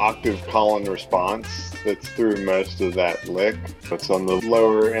like the octave call and response that's through most of that lick. It's on the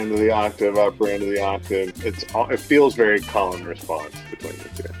lower end of the octave, upper end of the octave. It feels very call and response between the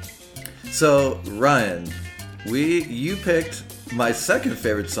two. So, Ryan, you picked my second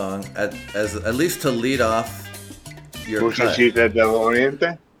favorite song at least to lead off your cut. Chicha del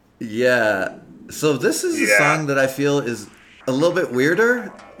Oriente? Yeah. So this is a song that I feel is a little bit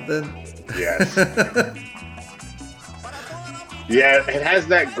weirder than... Yes. Yeah, it has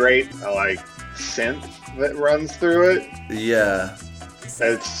that great, like, synth that runs through it. Yeah.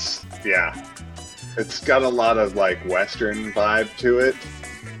 It's got a lot of, like, Western vibe to it.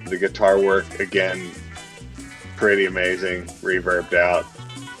 The guitar work, again, pretty amazing, reverbed out,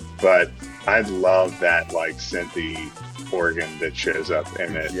 but I love that like synthy organ that shows up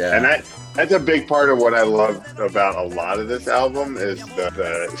in it. Yeah. And that's a big part of what I love about a lot of this album is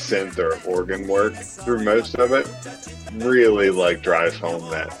the synth or organ work through most of it. Really like drives home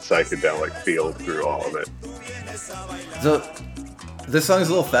that psychedelic feel through all of it. So this song is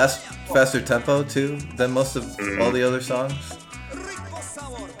a little faster tempo too than most of all the other songs,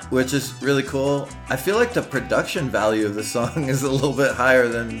 which is really cool. I feel like the production value of the song is a little bit higher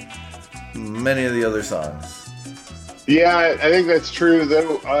than many of the other songs. Yeah, I think that's true,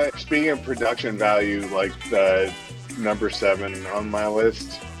 though. Speaking of production value, like the number 7 on my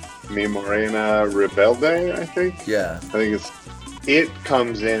list, Mi Morena Rebelde, I think. Yeah. I think it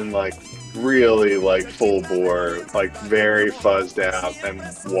comes in like really like full bore, like very fuzzed out and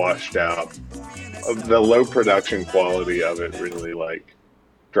washed out. The low production quality of it really like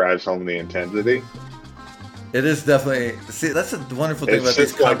drives home the intensity. It is definitely. See, that's a wonderful thing about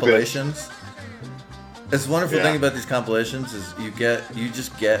these compilations. It's a wonderful thing about these compilations is you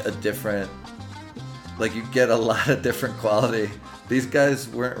just get a different, like you get a lot of different quality. These guys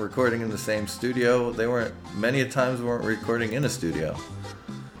weren't recording in the same studio. They weren't, many times weren't recording in a studio.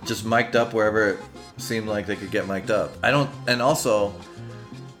 Just mic'd up wherever it seemed like they could get mic'd up. And also,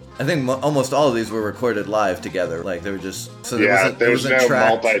 I think almost all of these were recorded live together. Like they were just, so there's no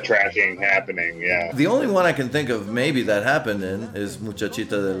multi-tracking happening, The only one I can think of maybe that happened in is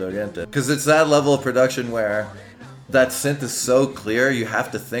Muchachita del Oriente. Because it's that level of production where that synth is so clear, you have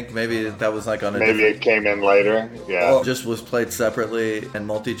to think maybe that was like on a it came in later, Or just was played separately and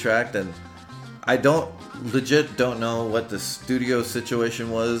multi-tracked. And I legit don't know what the studio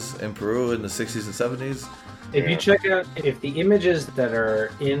situation was in Peru in the 60s and 70s. If you check out, if the images that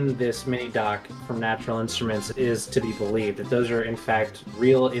are in this mini doc from Natural Instruments is to be believed, that those are in fact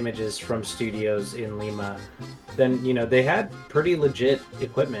real images from studios in Lima, then, you know, they had pretty legit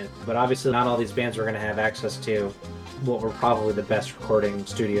equipment. But obviously not all these bands were going to have access to what were probably the best recording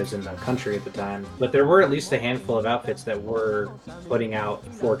studios in the country at the time. But there were at least a handful of outfits that were putting out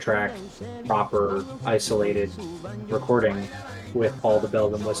 4-track, proper, isolated recording with all the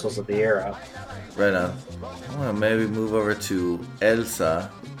bells and whistles of the era. Right on. I want to maybe move over to Elsa.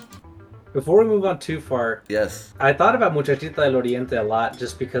 Before we move on too far, yes, I thought about Muchachita del Oriente a lot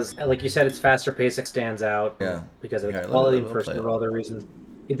just because, like you said, it's faster paced, it stands out. Yeah. Because of its quality and for several other reasons.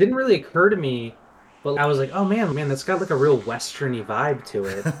 It didn't really occur to me, but I was like, oh man, that's got like a real westerny vibe to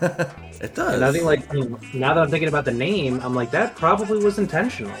it. It does. And I think, like, you know, now that I'm thinking about the name, I'm like, that probably was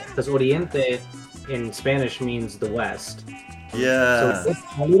intentional because Oriente in Spanish means the West. Yeah. So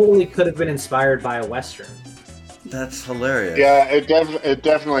it literally could have been inspired by a Western. That's hilarious. Yeah, it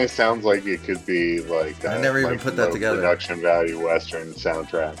definitely sounds like it could be like I never even put that together. Production value Western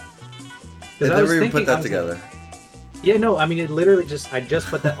soundtrack. I never even put that together. Yeah, no, I mean, it literally I just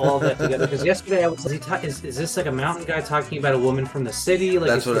put all of that together because yesterday is this like a mountain guy talking about a woman from the city?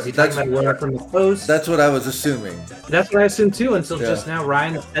 Like, is he talking about a woman from the coast? That's what I was assuming. That's what I assumed too until just now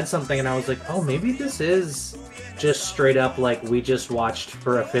Ryan said something and I was like, oh, maybe this is just straight up like we just watched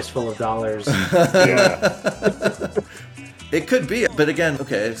For a Fistful of Dollars. Yeah. It could be, but again,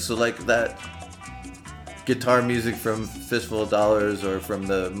 okay, so like that guitar music from Fistful of Dollars or from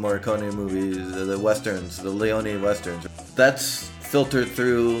the Morricone movies, the westerns, the Leone westerns, that's filtered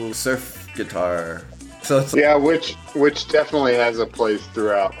through surf guitar. So it's which definitely has a place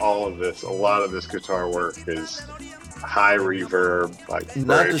throughout all of this. A lot of this guitar work is high reverb, like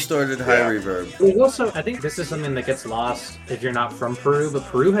not distorted, high reverb. Well, also, I think this is something that gets lost if you're not from Peru, but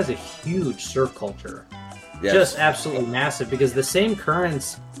Peru has a huge surf culture. Yes. Just absolutely massive, because the same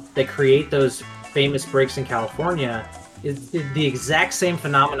currents that create those famous breaks in California, the exact same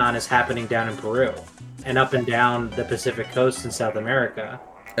phenomenon is happening down in Peru and up and down the Pacific coast in South America.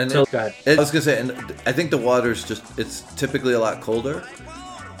 And so, I was gonna say, and I think the water's it's typically a lot colder.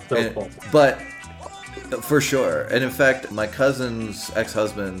 Cold. But for sure. And in fact, my cousin's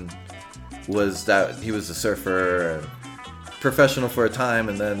ex-husband he was a surfer, and professional for a time,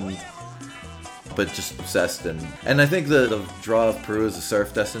 and then but just obsessed. And I think the draw of Peru as a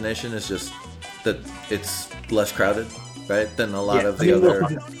surf destination is just that it's less crowded, right, than a lot of the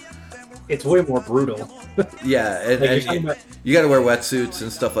other. It's way more brutal. Yeah, and you got to wear wetsuits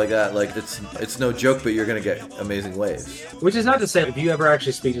and stuff like that. Like it's no joke, but you're gonna get amazing waves. Which is not to say if you ever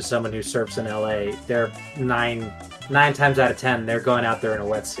actually speak to someone who surfs in LA, they're nine times out of 10 they're going out there in a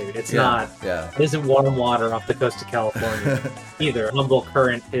wetsuit. It's not. Yeah. It isn't warm water off the coast of California either. Humboldt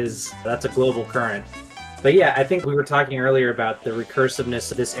Current that's a global current. But yeah, I think we were talking earlier about the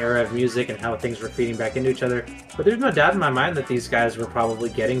recursiveness of this era of music and how things were feeding back into each other. But there's no doubt in my mind that these guys were probably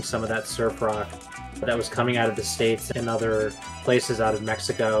getting some of that surf rock that was coming out of the States and other places out of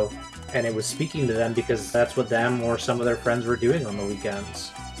Mexico. And it was speaking to them because that's what them or some of their friends were doing on the weekends.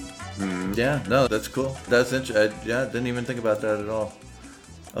 Yeah, no, that's cool. That's interesting. I didn't even think about that at all.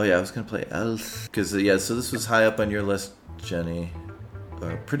 Oh yeah, I was going to play Else. Because, so this was high up on your list, Jenny.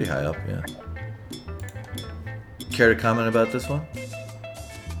 Or pretty high up, yeah. Care to comment about this one?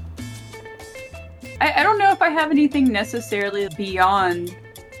 I don't know if I have anything necessarily beyond.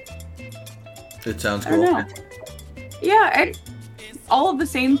 It sounds cool. I don't know. Yeah, all of the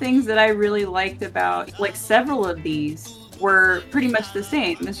same things that I really liked about, like, several of these were pretty much the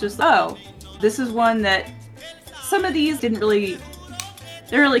same. It's just, this is one that some of these didn't really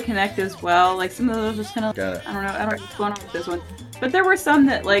connect as well. Like, some of those just kind of, I don't know what's going on with this one. But there were some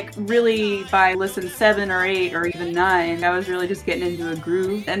that, like, really, by listen 7 or 8 or even 9, I was really just getting into a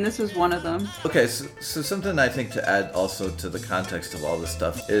groove, and this was one of them. Okay, so something I think to add also to the context of all this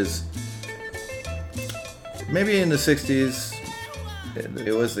stuff is maybe in the 60s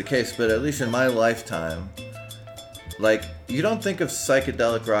it was the case, but at least in my lifetime, like, you don't think of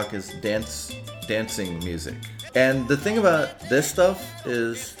psychedelic rock as dancing music. And the thing about this stuff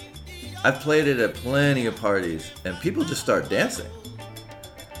is I've played it at plenty of parties, and people just start dancing.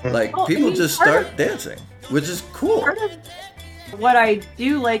 Like, people just start dancing, which is cool. Part of what I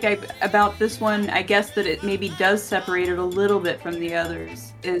do like about this one, I guess that it maybe does separate it a little bit from the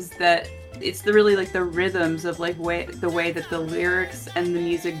others, is that it's really like the rhythms of like the way that the lyrics and the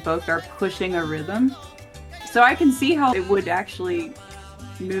music both are pushing a rhythm. So I can see how it would actually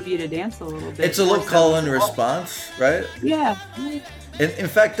move you to dance a little bit. It's a little call and response, right? Yeah. In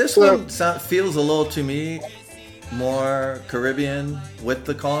fact, this one feels a little, to me, more Caribbean with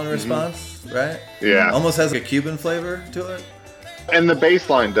the call and response, right? Yeah. Almost has a Cuban flavor to it. And the bass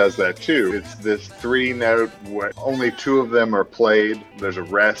line does that too. It's this 3-note, only 2 of them are played. There's a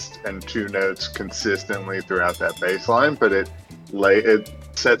rest and 2 notes consistently throughout that bass line, but it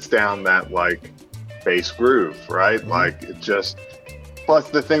sets down that like bass groove, right? Mm-hmm. Like it just. Plus,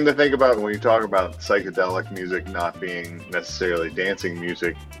 the thing to think about when you talk about psychedelic music not being necessarily dancing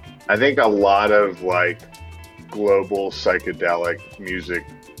music, I think a lot of like global psychedelic music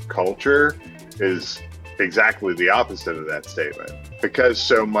culture is exactly the opposite of that statement, because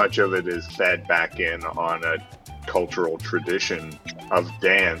so much of it is fed back in on a cultural tradition of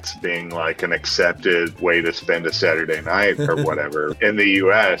dance being like an accepted way to spend a Saturday night or whatever. In the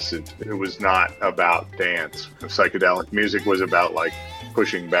US, it was not about dance. Psychedelic music was about like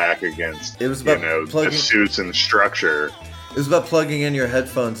pushing back against, it was about the suits and structure. It was about plugging in your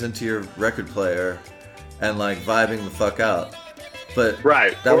headphones into your record player and like vibing the fuck out. But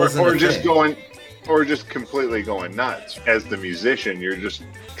right, that wasn't or just going, or just completely going nuts. As the musician, you're just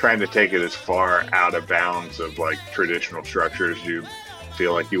trying to take it as far out of bounds of like traditional structures you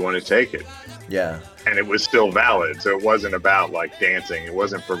feel like you want to take it. Yeah. And it was still valid. So it wasn't about like dancing. It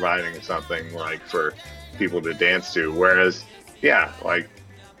wasn't providing something like for people to dance to. Whereas, yeah, like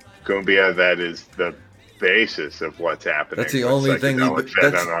Cumbia, that is the basis of what's happening. That's the only thing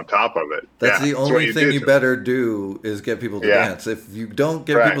that's on top of it. That's the only thing you better do is get people to dance. If you don't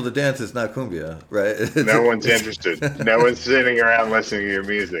get people to dance, it's not cumbia, right? No one's interested. No one's sitting around listening to your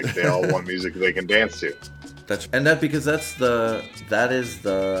music. They all want music they can dance to. That's what I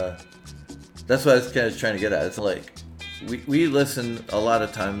was kind of trying to get at. It's like we listen a lot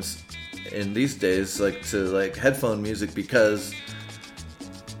of times in these days like to like headphone music because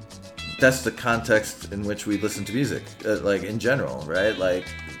that's the context in which we listen to music, like in general, right? Like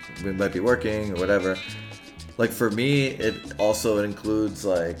we might be working or whatever. Like for me, it includes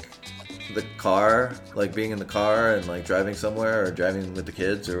like the car, like being in the car and like driving somewhere or driving with the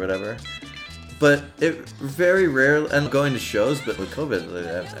kids or whatever. But it very rarely, and going to shows, but with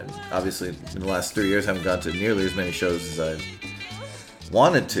COVID, obviously in the last 3 years I haven't gone to nearly as many shows as I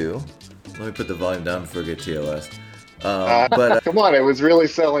wanted to. Let me put the volume down before I get TOS. But come on, it was really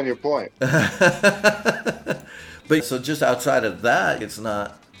selling your point. But so just outside of that, it's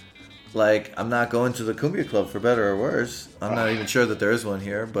not like I'm not going to the Cumbia Club for better or worse. I'm not even sure that there is one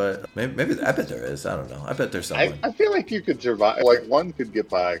here, but maybe I bet there is. I don't know. I bet there's someone. I feel like you could survive. Like one could get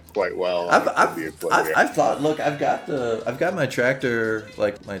by quite well. I've thought. Look, I've got my tractor,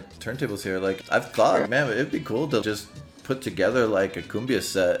 like my turntables here. Like I've thought, man, it'd be cool to just put together like a cumbia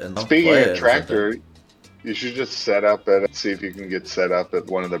set and speaking of tractor. You should just see if you can get set up at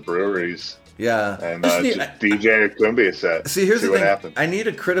one of the breweries. Yeah. And just DJ a cumbia set. Here's the thing. Happens. I need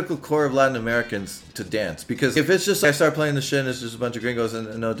a critical core of Latin Americans to dance. Because if it's just I start playing the shit and it's just a bunch of gringos,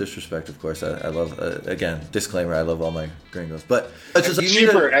 and no disrespect, of course. I love, again, disclaimer, I love all my gringos. But it's just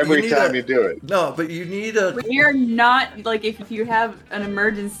cheaper every time you do it. No, but you need a... We're not, like, if you have an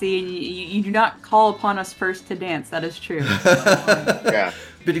emergency, you do not call upon us first to dance. That is true. Yeah.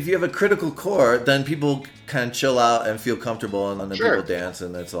 But if you have a critical core, then people kind of chill out and feel comfortable, and then people dance,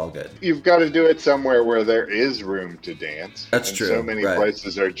 and it's all good. You've got to do it somewhere where there is room to dance. That's true. So many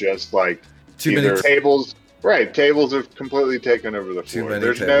places are just like too many tables. Right, tables have completely taken over the floor.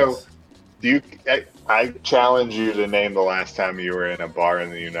 There's tables. I challenge you to name the last time you were in a bar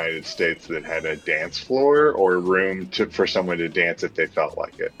in the United States that had a dance floor or room for someone to dance if they felt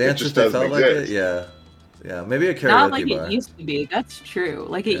like it. Dance if they felt like it, yeah. Yeah, maybe a karaoke Not like bar. It used to be. That's true.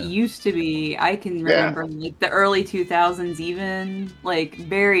 Like it used to be. I can remember like the early 2000s, even like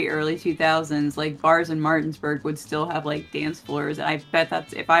very early 2000s. Like bars in Martinsburg would still have like dance floors. And I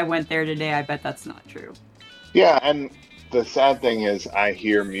bet if I went there today, I bet that's not true. Yeah, and the sad thing is I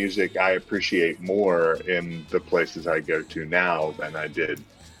hear music I appreciate more in the places I go to now than I did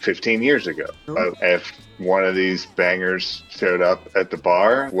 15 years ago. If one of these bangers showed up at the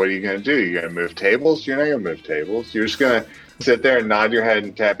bar, what are you going to do? You're going to move tables? You're not going to move tables. You're just going to sit there and nod your head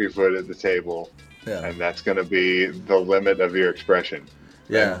and tap your foot at the table. Yeah. And that's going to be the limit of your expression.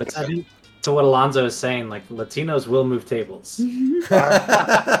 Yeah. So what Alonzo is saying, like, Latinos will move tables.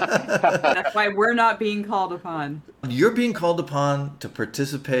 That's why we're not being called upon. You're being called upon to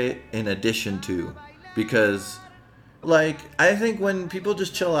participate in addition to, because, like, I think when people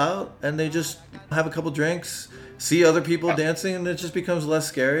just chill out and they just have a couple drinks, see other people dancing, and it just becomes less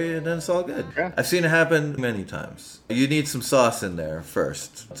scary, and then it's all good. Yeah. I've seen it happen many times. You need some sauce in there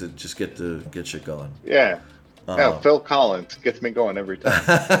first to just get shit going. Yeah. Phil Collins gets me going every time.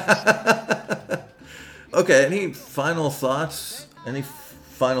 Okay, any final thoughts? Any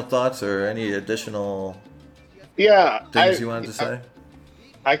final thoughts or any additional things you wanted to say?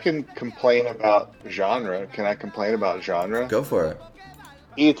 I can complain about genre. Can I complain about genre? Go for it.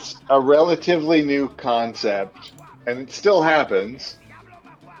 It's a relatively new concept, and it still happens,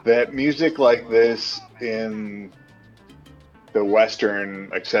 that music like this in the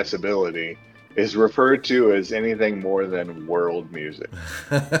Western accessibility is referred to as anything more than world music.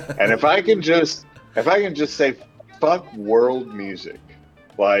 And if I can just say fuck world music,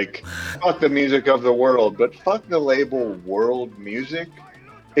 like fuck the music of the world, but fuck the label world music,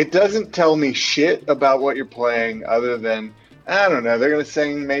 it doesn't tell me shit about what you're playing other than, I don't know, they're going to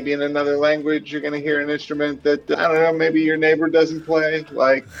sing maybe in another language, you're going to hear an instrument that, I don't know, maybe your neighbor doesn't play.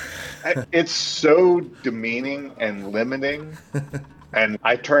 Like, it's so demeaning and limiting. And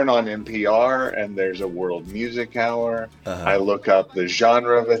I turn on NPR and there's a world music hour. I look up the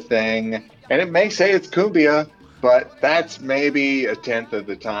genre of a thing and it may say it's cumbia, but that's maybe a tenth of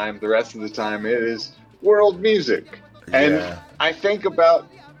the time. The rest of the time it is world music. And I think about,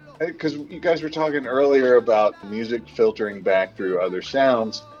 because you guys were talking earlier about music filtering back through other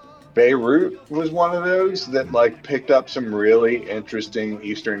sounds. Beirut was one of those that like picked up some really interesting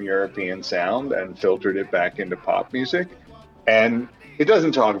Eastern European sound and filtered it back into pop music. And it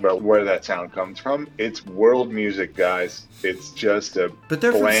doesn't talk about where that sound comes from. It's world music, guys. It's just a but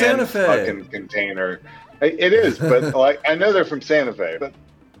they're from Santa Fe. Fucking container. It is, but like I know they're from Santa Fe, but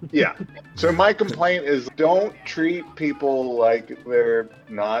yeah. So my complaint is don't treat people like they're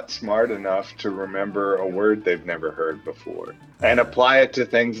not smart enough to remember a word they've never heard before and apply it to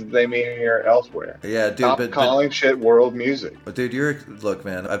things that they may hear elsewhere. Yeah, dude. Stop calling shit world music. But dude, look,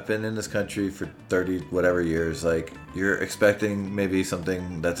 man, I've been in this country for 30 whatever years. Like, you're expecting maybe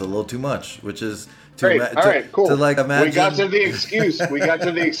something that's a little too much, which is all right, cool. To like imagine. We got to the excuse. We got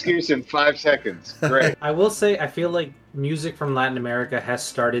to the excuse in 5 seconds. Great. I will say, I feel like music from Latin America has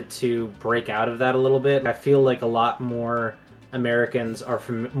started to break out of that a little bit. I feel like a lot more Americans are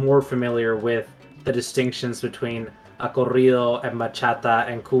more familiar with the distinctions between a corrido and bachata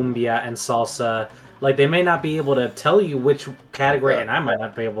and cumbia and salsa. Like, they may not be able to tell you which category, and I might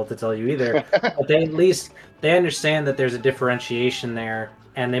not be able to tell you either, but they understand that there's a differentiation there,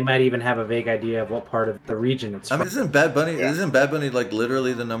 and they might even have a vague idea of what part of the region it's from. I mean, isn't Bad Bunny like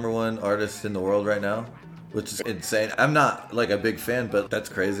literally the #1 artist in the world right now? Which is insane. I'm not like a big fan, but that's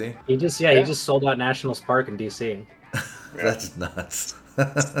crazy. He just sold out Nationals Park in DC. That's nuts.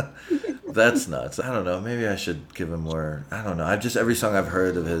 That's nuts. I don't know. Maybe I should give him more. I don't know. Every song I've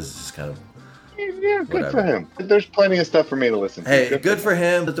heard of his is just kind of. Yeah, good for him. There's plenty of stuff for me to listen to. Hey, good for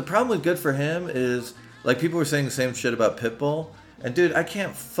him. But the problem with good for him is, like, people were saying the same shit about Pitbull. And dude, I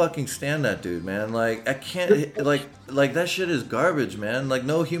can't fucking stand that dude, man. Like, I can't, like that shit is garbage, man. Like,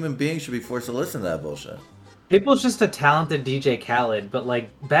 no human being should be forced to listen to that bullshit. Pitbull's just a talented DJ Khaled, but like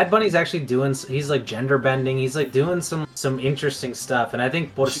Bad Bunny's actually he's like gender bending. He's like doing some interesting stuff. And I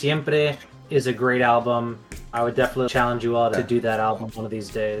think Por Siempre is a great album. I would definitely challenge you all to do that album one of these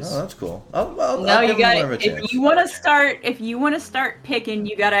days. Oh, that's cool. You got if you want to start picking,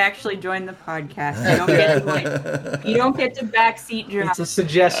 you got to actually join the podcast. You don't get to backseat drive. It's a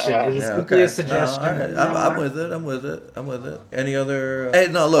suggestion. It's simply a suggestion. I'm with it. Any other? Hey,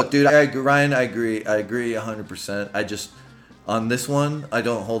 no, look, dude. Ryan, I agree 100%. I just on this one, I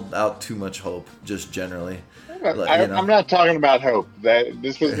don't hold out too much hope. Just generally. I'm not talking about hope.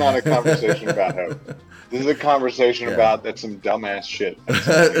 This was not a conversation about hope. This is a conversation about that's some dumbass shit.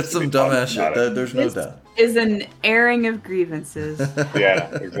 It's some dumbass shit. There's no doubt. Is an airing of grievances.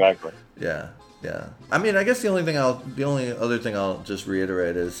 Yeah, exactly. Yeah. I mean, I guess the only other thing I'll just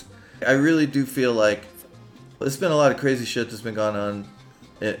reiterate is, I really do feel like there's been a lot of crazy shit that's been going on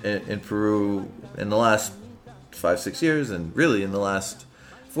in Peru in the last 5-6 years, and really in the last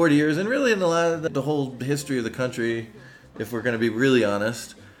 40 years, and really in the whole history of the country. if we're going to be really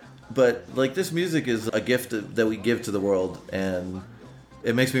honest. But like this music is a gift that we give to the world, and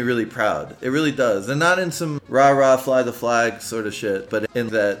it makes me really proud. It really does. And not in some rah-rah, fly the flag sort of shit, but in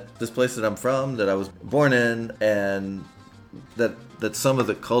that this place that I'm from, that I was born in, and that some of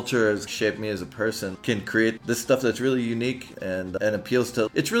the culture has shaped me as a person, can create this stuff that's really unique and appeals to...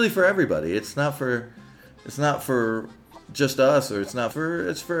 It's really for everybody. It's not for just us, or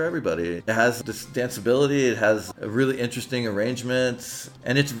it's for everybody. It has this danceability, it has a really interesting arrangements,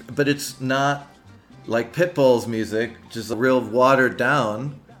 but it's not like Pitbull's music, just real watered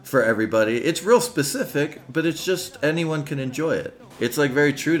down for everybody. It's real specific, but it's just anyone can enjoy it. It's like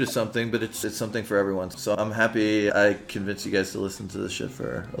very true to something, but it's something for everyone. So I'm happy I convinced you guys to listen to this shit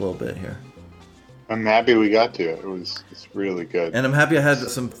for a little bit here. I'm happy we got to it. It's really good. And I'm happy I had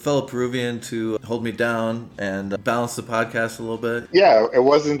some fellow Peruvian to hold me down and balance the podcast a little bit. Yeah, it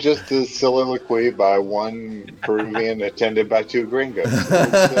wasn't just a soliloquy by one Peruvian attended by two gringos.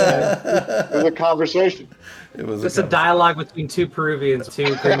 It was a conversation. It's a dialogue between two Peruvians,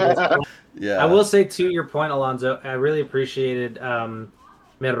 two gringos. Yeah. I will say, to your point, Alonso, I really appreciated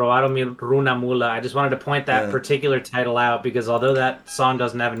Me robaron mi runa mula. I just wanted to point that particular title out, because although that song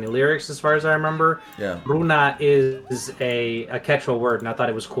doesn't have any lyrics as far as I remember, runa is a Quechua word, and I thought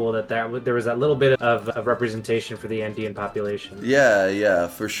it was cool that there was that little bit of representation for the Andean population. Yeah,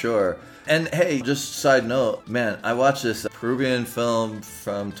 for sure. And hey, just side note, man, I watched this Peruvian film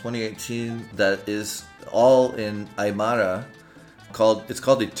from 2018 that is all in Aymara. It's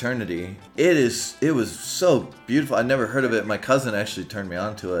called Eternity. It was so beautiful. I never heard of it. My cousin actually turned me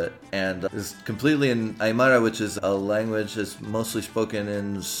on to it, and it's completely in Aymara, which is a language that's mostly spoken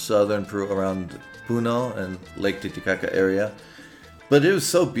in southern Peru around Puno and Lake Titicaca area. But it was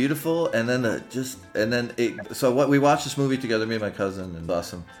so beautiful, and then we watched this movie together, me and my cousin, and it was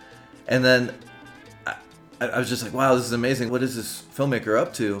awesome. And then I was just like, wow, this is amazing. What is this filmmaker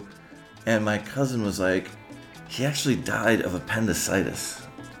up to? And my cousin was like, he actually died of appendicitis,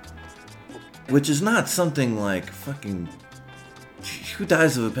 which is not something like fucking... Who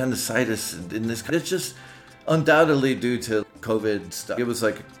dies of appendicitis in this? It's just undoubtedly due to COVID stuff. It was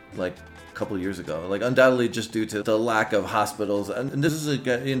like a couple years ago. Like undoubtedly just due to the lack of hospitals. And this is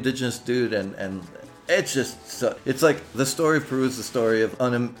an indigenous dude, and it's just so... It's like the story of Peru is the story of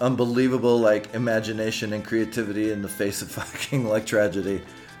unbelievable like imagination and creativity in the face of fucking like tragedy,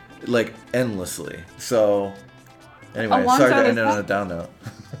 like endlessly. So... Anyway, Alonso, sorry to end it on a down note.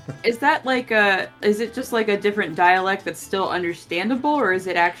 Is it just like a different dialect that's still understandable, or is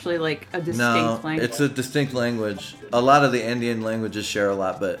it actually like a distinct language? It's a distinct language. A lot of the Andean languages share a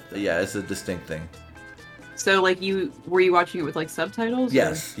lot, but yeah, it's a distinct thing. So like were you watching it with like subtitles?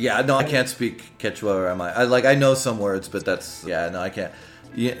 Yes. Or? Yeah, no, I can't speak Quechua or I know some words, but I can't.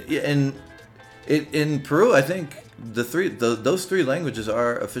 Yeah, in Peru, I think those three languages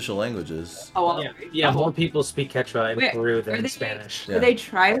are official languages. Oh, well, yeah. More people speak Quechua in Peru than Spanish. Are they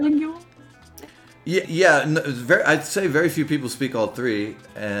trilingual? Yeah. I'd say very few people speak all three,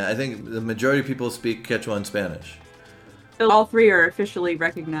 and I think the majority of people speak Quechua and Spanish. So all three are officially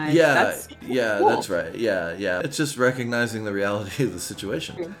recognized. That's cool. That's right. Yeah. It's just recognizing the reality of the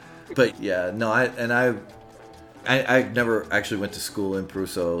situation. But yeah, no, I never actually went to school in Peru,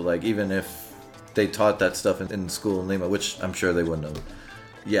 so like even if they taught that stuff in school in Lima, which I'm sure they wouldn't have.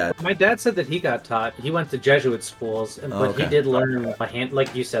 Yeah. My dad said that he got taught. He went to Jesuit schools, but he did learn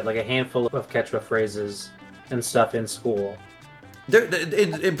like you said, like a handful of Quechua phrases and stuff in school.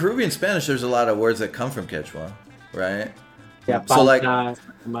 In Peruvian Spanish, there's a lot of words that come from Quechua, right? Yeah. So like,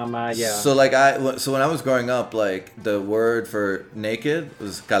 mama, yeah. So like when I was growing up, like the word for naked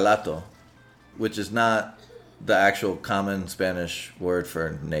was calato, which is not the actual common Spanish word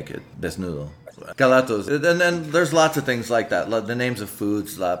for naked, desnudo. Calatos. And then there's lots of things like that. The names of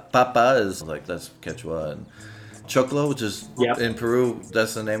foods. La papa is like, that's Quechua. And choclo, which is in Peru,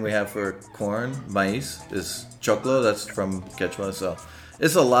 that's the name we have for corn. Maíz is choclo. That's from Quechua. So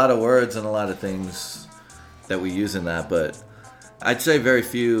it's a lot of words and a lot of things that we use in that. But I'd say very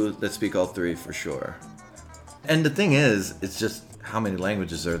few that speak all three for sure. And the thing is, it's just how many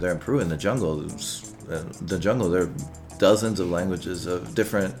languages are there in Peru in the jungle. There are dozens of languages of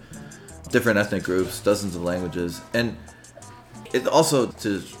different ethnic groups, dozens of languages. And it also,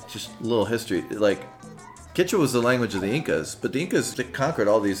 to just a little history, like Quechua was the language of the Incas, but the Incas conquered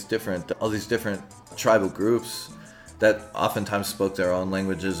all these different tribal groups that oftentimes spoke their own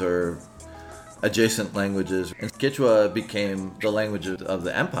languages or adjacent languages. And Quechua became the language of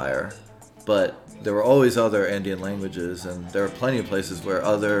the empire, but there were always other Andean languages, and there are plenty of places where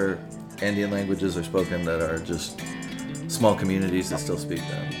other Andean languages are spoken that are just small communities that still speak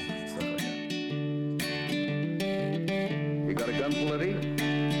them. tranquility.